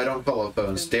computers. I don't follow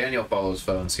phones. Daniel follows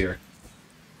phones here.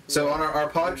 So on our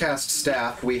podcast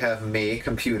staff, we have me,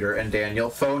 computer, and Daniel,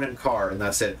 phone and car, and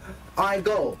that's it.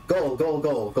 Goal.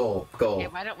 Okay,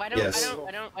 why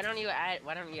don't you add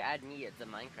me at the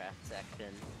Minecraft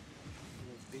section?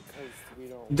 Because we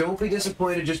don't. Don't be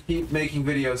disappointed. Just keep making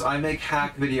videos. I make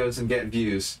hack videos and get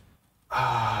views.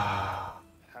 Hack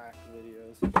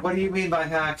videos. What do you mean by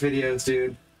hack videos,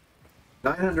 dude?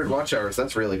 900 watch hours.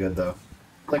 That's really good, though.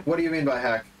 Like, what do you mean by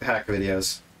hack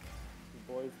videos?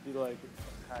 Boys be like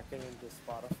hacking into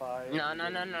Spotify. No.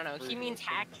 He means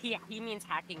hack. He means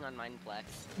hacking on Mineplex.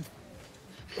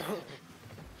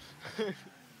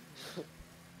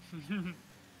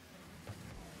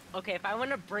 Okay, if I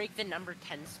want to break the number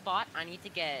 10 spot, I need to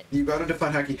get... You gotta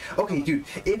define hacking. Okay, dude,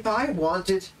 if I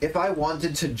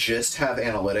wanted to just have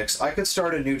analytics, I could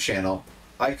start a new channel.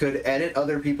 I could edit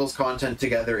other people's content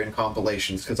together in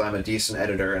compilations, because I'm a decent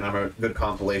editor, and I'm a good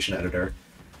compilation editor.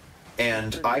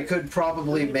 And I could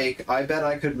probably make, I bet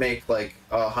I could make like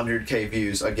 100k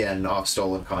views again off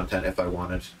stolen content if I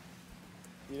wanted.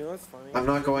 You know what's funny? I'm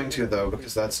not going to though,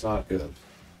 because that's not good.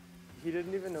 He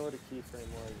didn't even know what a keyframe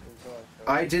was until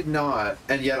I showed I did not,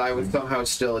 and yet I was somehow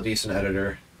still a decent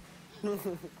editor. him.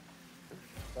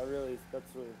 That really,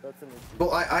 that's an issue.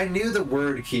 Well, I knew the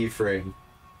word keyframe.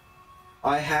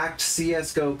 I hacked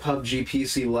CSGO, PUBG,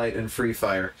 PC Lite, and Free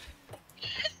Fire.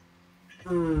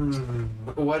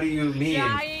 What do you mean?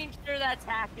 Yeah, I ain't sure that's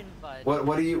hacking, bud.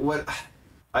 What do you, what,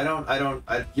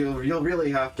 you'll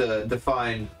really have to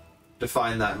define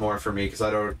that more for me, because I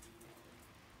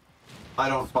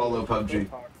don't follow PUBG.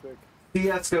 Toxic.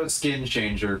 CSGO skin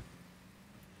changer.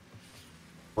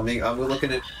 I'm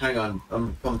looking at, hang on,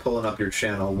 I'm pulling up your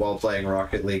channel while playing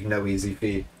Rocket League, no easy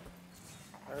feat.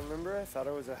 I remember I thought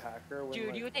I was a hacker when, Dude,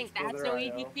 like, you think Brother that's no IO.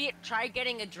 easy feat? Try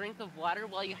getting a drink of water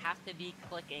while you have to be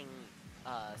clicking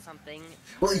something.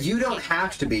 Well, you don't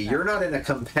have to be. You're not in a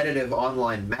competitive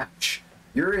online match.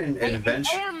 You're in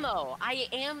adventure. I am though. I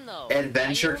am though.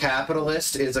 Adventure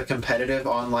Capitalist is a competitive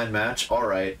online match. All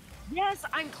right. Yes,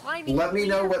 I'm climbing. Let me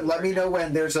know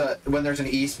when there's an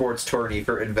esports tourney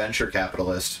for Adventure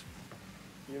Capitalist.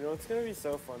 You know it's gonna be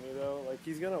so funny though? Like,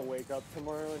 he's gonna wake up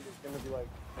tomorrow and it's gonna be like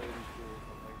 32 or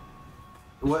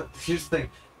something. What? Here's the thing.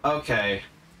 Okay.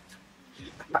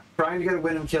 Trying to get a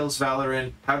win in kills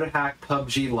Valorant. How to hack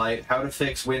PUBG Lite. How to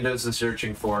fix Windows is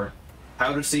searching for.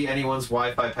 How to see anyone's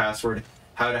Wi-Fi password.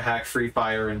 How to hack Free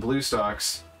Fire and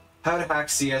BlueStocks. How to hack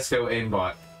CSGO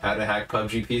aimbot. How to hack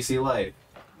PUBG PC Lite.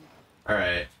 All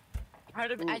right. How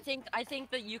to, I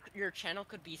think that your channel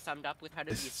could be summed up with how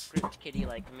to be a script kiddie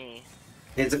like me.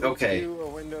 It's okay. Do a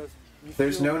Windows,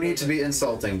 There's no need to be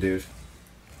insulting, dude.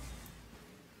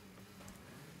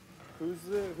 Who's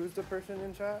the person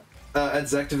in chat?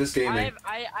 Exectivist Gaming.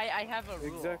 I have a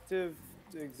rule. What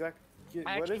is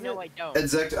Actually, it? no, I don't.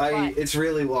 It's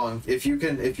really long. If you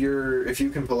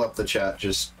can pull up the chat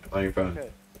just on your phone. Okay.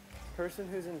 Person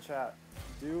who's in chat,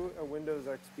 do a Windows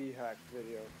XP hack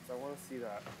video, 'cause I want to see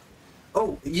that.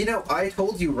 Oh, you know, I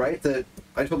told you right that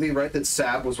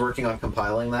Sab was working on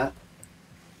compiling that.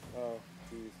 Oh,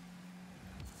 jeez.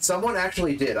 Someone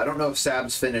actually did. I don't know if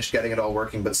Sab's finished getting it all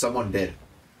working, but someone did.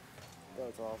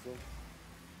 That's awesome.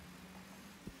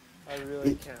 I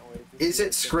really can't wait. Is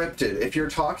it scripted? If you're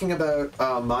talking about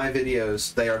my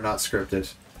videos, they are not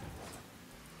scripted.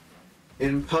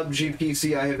 In PUBG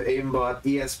PC, I have aimbot,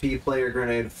 ESP, player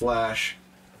grenade, flash.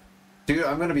 Dude,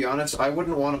 I'm gonna be honest. I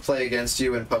wouldn't want to play against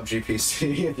you in PUBG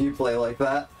PC if you play like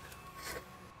that.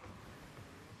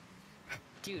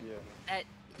 Dude,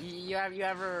 you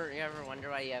ever wonder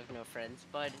why you have no friends,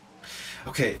 bud?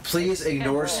 Okay, please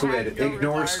ignore Squid.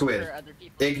 Ignore Squid.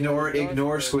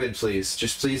 Ignore Squid, please.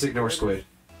 Just please ignore Squid.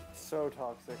 So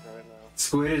toxic right now.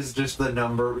 Squid is just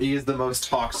he is the most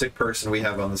toxic person we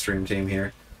have on the stream team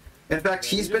here. In fact,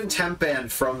 he's been temp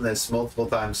banned from this multiple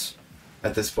times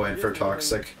at this point for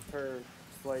toxic. For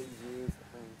slight views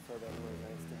and so that's really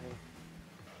nice to him.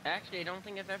 Actually, I don't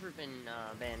think I've ever been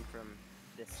banned from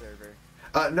this server.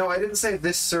 No, I didn't say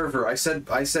this server.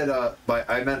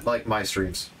 I meant like my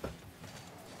streams.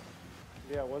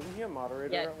 Yeah, wasn't he a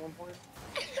moderator at one point?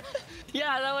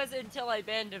 Yeah, that was until I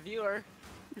banned a viewer.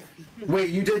 Wait,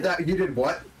 you did that? You did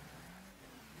what?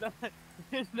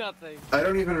 Nothing. I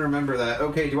don't even remember that.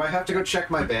 Okay, do I have to go check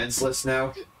my bans list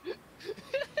now?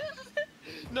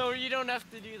 No, you don't have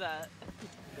to do that.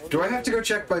 Do I have to go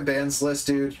check my bans list,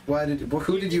 dude?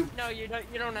 Who did you... No, you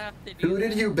don't have to do Who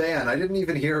did you ban? I didn't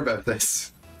even hear about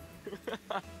this.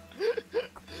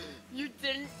 You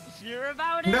didn't hear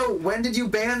about it? No, when did you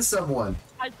ban someone?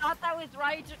 I thought that was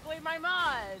right. I took away my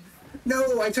mods.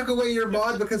 No, I took away your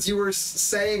mod because you were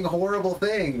saying horrible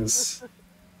things.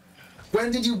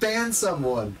 When did you ban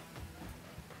someone?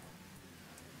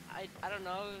 I don't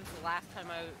know. It was the last time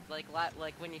I like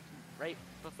when you right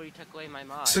before you took away my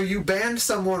mod. So you banned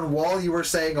someone while you were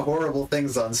saying horrible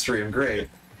things on stream. Great.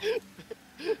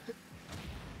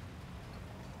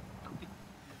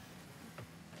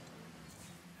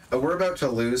 We're about to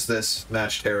lose this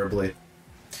match terribly.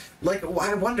 Like,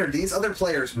 I wonder, these other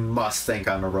players must think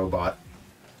I'm a robot.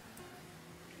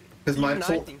 Because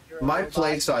my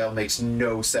play style makes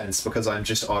no sense because I'm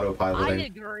just autopiloting. I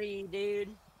agree, dude.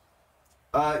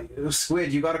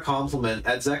 Squid, you got a compliment.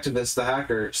 Adjectivist the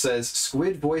hacker says,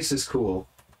 Squid voice is cool.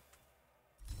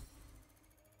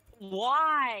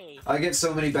 Why? I get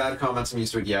so many bad comments. I'm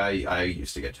used to it. Yeah, I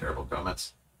used to get terrible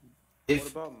comments. What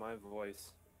about my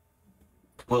voice?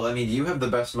 Well, I mean, you have the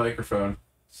best microphone,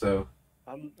 so...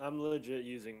 I'm legit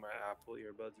using my Apple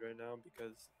earbuds right now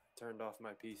because turned off my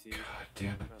PC. God damn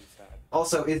it. I'm sad.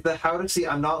 Also, is the how to see?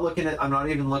 I'm not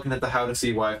even looking at the how to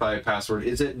see Wi-Fi password.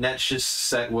 Is it Netshus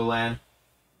set Willan?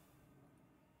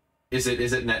 Is it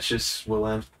Netshus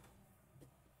Willan?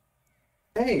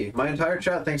 Hey, my entire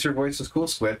chat thinks your voice is cool,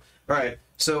 Squid. All right.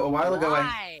 So a while ago,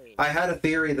 I had a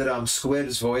theory that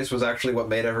Squid's voice was actually what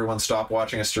made everyone stop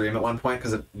watching a stream at one point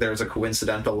because there's a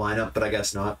coincidental lineup, but I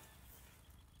guess not.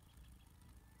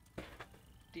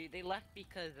 Dude, they left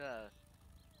because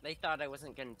they thought I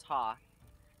wasn't gonna talk,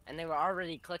 and they were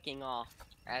already clicking off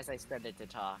as I started to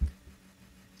talk.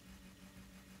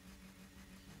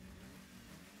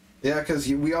 Yeah, because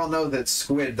we all know that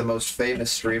Squid, the most famous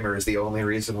streamer, is the only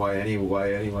reason why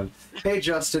anyone... Hey,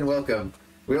 Justin, welcome.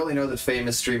 We only know that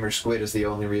famous streamer Squid is the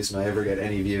only reason I ever get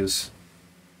any views.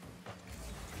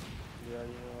 Yeah, you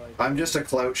know, like... I'm just a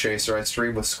clout chaser. I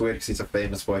stream with Squid because he's a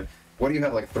famous boy. What do you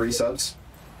have, like 3 subs?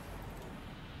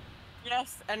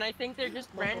 Yes, and I think they're just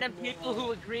random people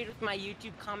who agreed with my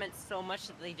YouTube comments so much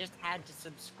that they just had to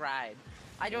subscribe.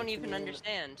 I don't even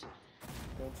understand.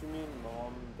 Don't you mean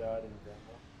mom, dad, and grandma?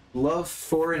 Love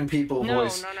foreign people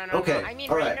voice. No. Okay, I mean,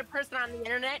 all right. random person on the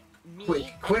internet. Me.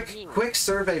 Quick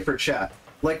survey for chat.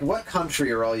 Like, what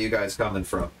country are all you guys coming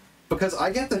from? Because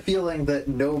I get the feeling that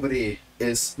nobody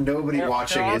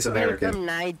watching is American. From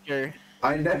Niger.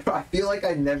 I feel like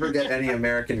I never get any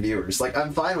American viewers. Like,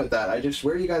 I'm fine with that.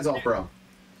 Where are you guys all from?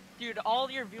 Dude, all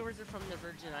your viewers are from the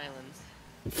Virgin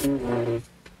Islands.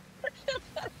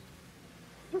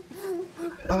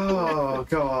 Oh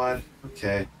God.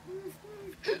 Okay.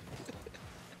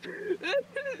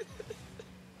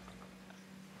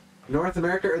 North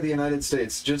America or the United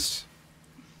States? Just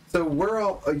so we're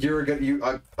all a year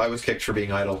ago. I was kicked for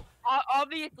being idle.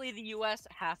 Obviously, the U.S.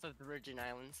 half of the Virgin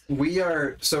Islands. We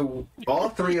are so all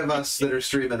 3 of us that are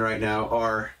streaming right now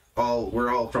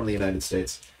we're all from the United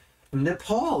States.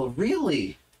 Nepal,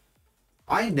 really?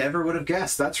 I never would have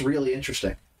guessed. That's really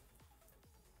interesting.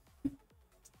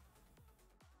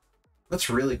 That's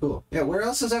really cool. Yeah, where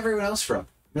else is everyone else from? I'm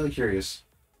really curious.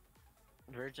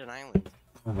 Virgin Islands.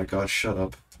 Oh my god, shut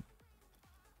up.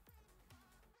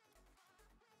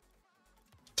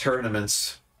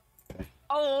 Tournaments.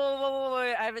 Oh,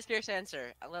 wait, I have a serious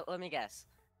answer. Let me guess.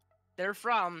 They're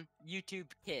from YouTube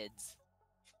Kids.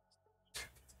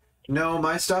 No,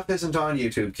 my stuff isn't on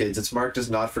YouTube Kids. It's marked as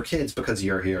not for kids because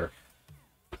you're here.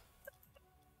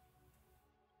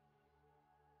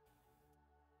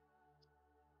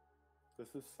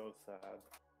 This is so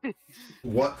sad.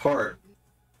 What part?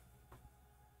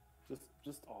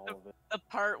 Just all of it. The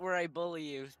part where I bully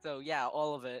you, so yeah,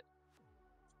 all of it.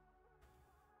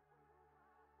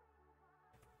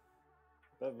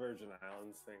 That Virgin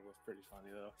Islands thing was pretty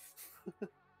funny, though.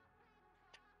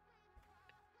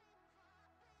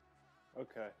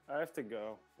 Okay, I have to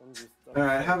go.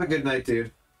 Alright, have a good night,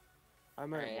 dude. I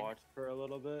might Alright. watch for a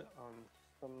little bit on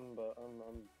something, but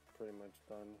I'm pretty much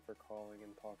done for calling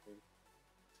and talking.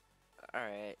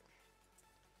 Alright.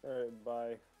 Alright,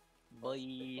 bye.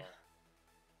 Bye.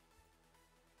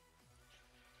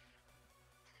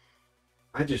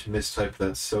 I just mistyped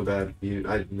that so bad.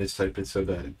 I mistyped it so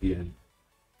bad at the end.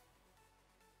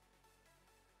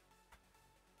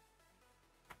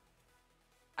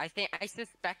 I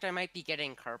suspect I might be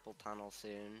getting carpal tunnel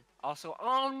soon. Also,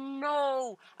 oh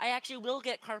no! I actually will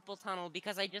get carpal tunnel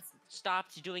because I just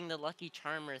stopped doing the Lucky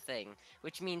Charmer thing.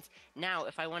 Which means now,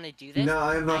 if I want to do this, No,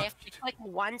 I'm not. I have to click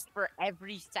once for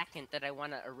every second that I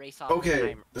want to erase off Okay, the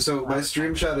timer. so my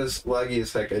stream chat is laggy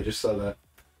as heck. I just saw that.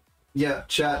 Yeah,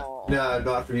 chat. Oh. No,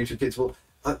 not from YouTube Kids. Well,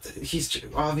 he's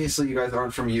obviously you guys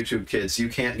aren't from YouTube Kids. You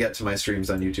can't get to my streams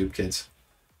on YouTube Kids.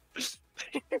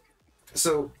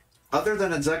 So, other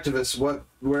than Insectivus,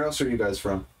 where else are you guys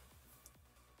from?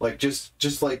 Like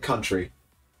just like country,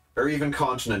 or even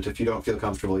continent if you don't feel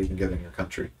comfortable even giving your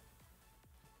country.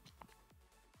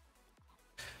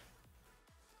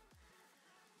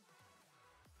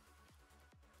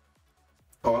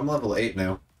 Oh, I'm level 8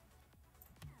 now.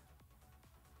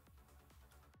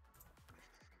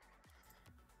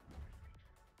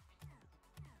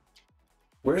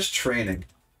 Where's training?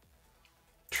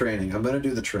 Training. I'm gonna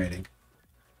do the training.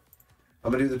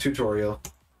 I'm gonna do the tutorial.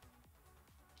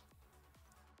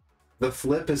 The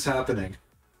flip is happening.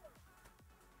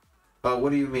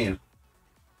 What do you mean?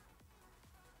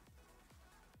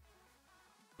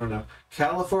 I don't know.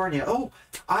 California. Oh,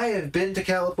 I have been to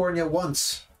California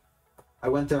once. I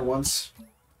went there once.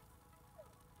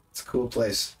 It's a cool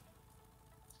place.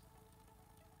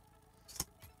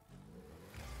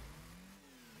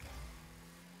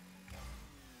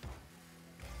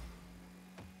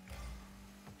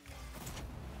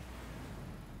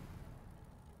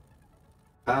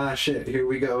 Ah, shit, here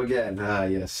we go again. Ah,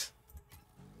 yes.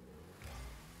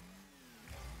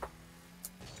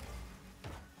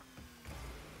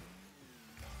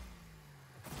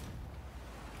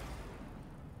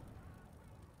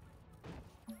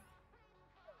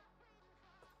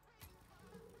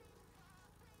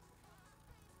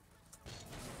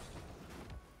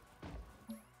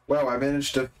 Wow, I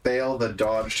managed to fail the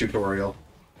dodge tutorial.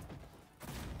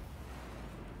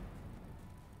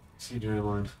 See,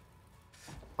 Dreamland.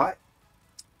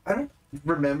 I don't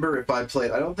remember if I played.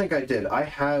 I don't think I did. I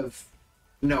have.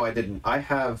 No, I didn't. I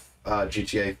have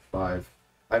GTA 5.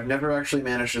 I've never actually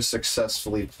managed to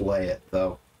successfully play it,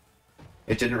 though.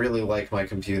 It didn't really like my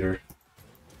computer.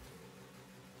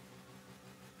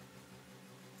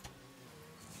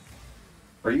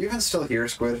 Are you even still here,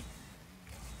 Squid?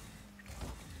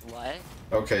 What?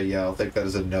 Okay, yeah, I'll take that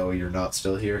as a no, you're not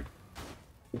still here.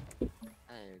 I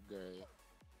agree.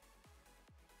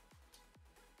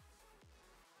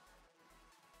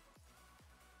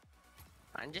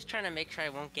 I'm just trying to make sure I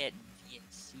won't get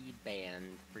DNC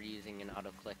banned for using an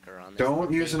auto-clicker on this.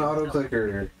 Don't use an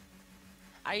auto-clicker.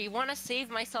 I want to save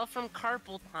myself from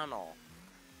carpal tunnel.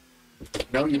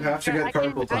 No, you have to get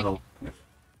carpal tunnel.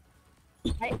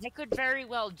 I could very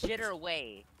well jitter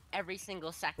away every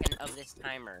single second of this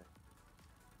timer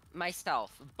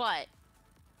myself, but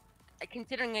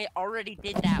considering I already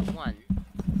did that one,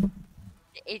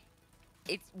 it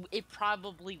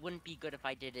probably wouldn't be good if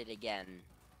I did it again.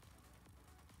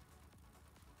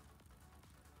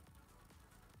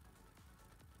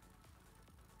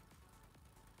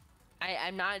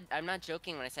 I'm not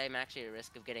joking when I say I'm actually at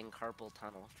risk of getting carpal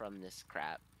tunnel from this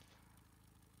crap.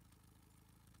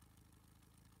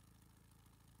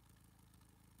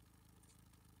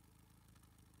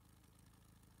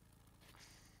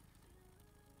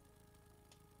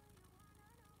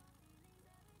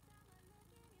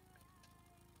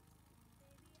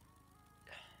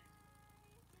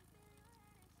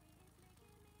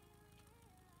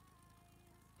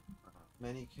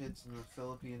 Many kids in the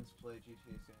Philippines play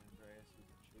GTA San Andreas with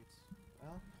cheats.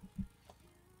 Well,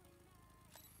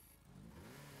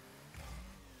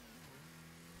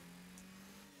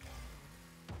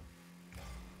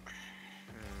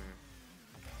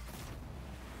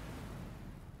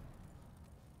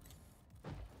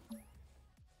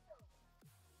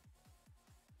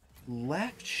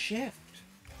 left shift.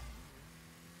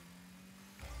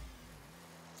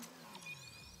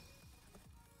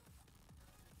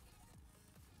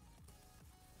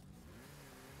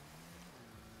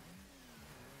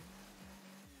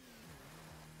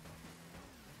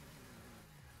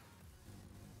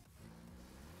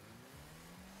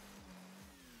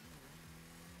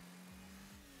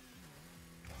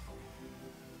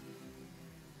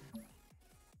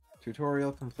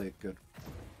 Tutorial complete. Good.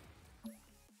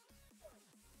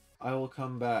 I will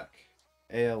come back.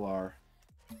 ALR.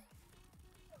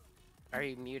 Are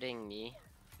you muting me?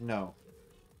 No.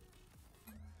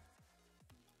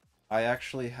 I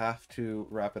actually have to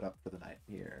wrap it up for the night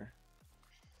here.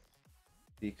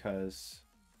 Because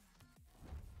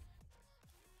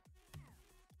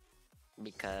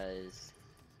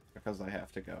I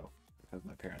have to go. Because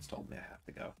my parents told me I have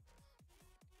to go.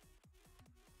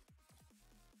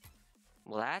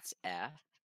 Well, that's F.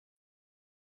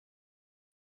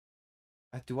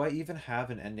 Do I even have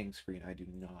an ending screen? I do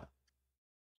not.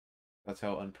 That's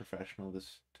how unprofessional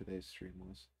today's stream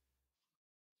was.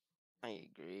 I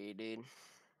agree, dude.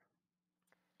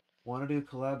 Want to do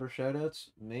collab or shoutouts?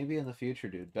 Maybe in the future,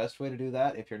 dude. Best way to do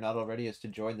that, if you're not already, is to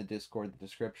join the Discord, the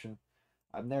description.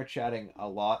 I'm there chatting a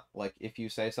lot. Like, if you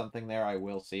say something there, I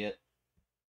will see it.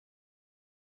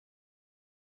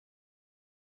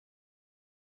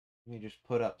 Let me just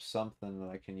put up something that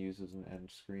I can use as an end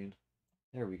screen.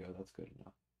 There we go, that's good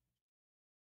enough.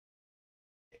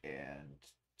 And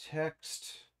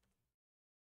text.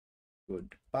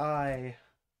 Goodbye.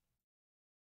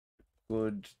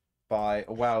 Goodbye.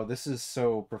 Wow, this is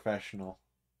so professional.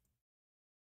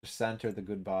 Just center the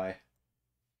goodbye.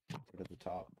 Put at the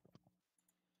top.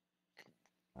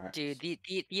 All right. Dude,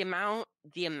 the amount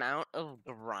of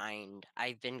grind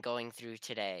I've been going through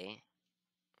today.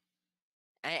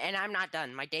 And I'm not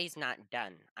done. My day's not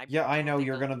done. Yeah, I know think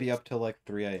you're I'll gonna do be this- up till like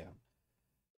 3 a.m.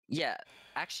 Yeah,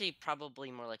 actually, probably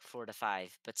more like 4 to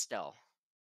 5, but still.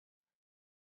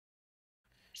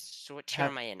 So what tier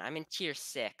am I in? I'm in tier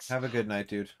 6. Have a good night,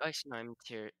 dude. Actually, no, I'm in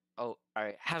tier. Oh, all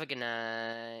right. Have a good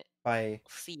night. Bye.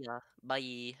 See ya.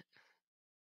 Bye.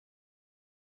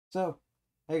 So,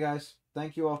 hey guys,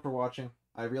 thank you all for watching.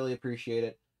 I really appreciate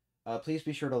it. Please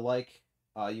be sure to like.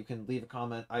 You can leave a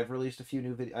comment. I've released a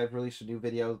new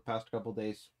video the past couple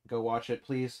days. Go watch it,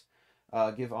 please.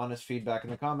 Give honest feedback in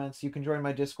the comments. You can join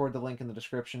my Discord, the link in the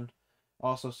description.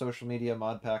 Also, social media,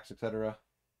 mod packs, etc.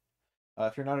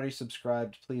 If you're not already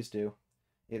subscribed, please do.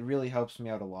 It really helps me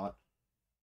out a lot.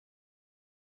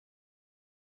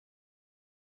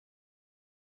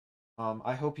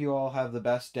 I hope you all have the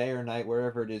best day or night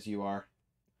wherever it is you are.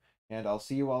 And I'll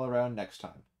see you all around next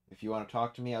time. If you want to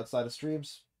talk to me outside of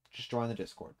streams, just join the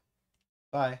Discord.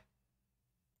 Bye.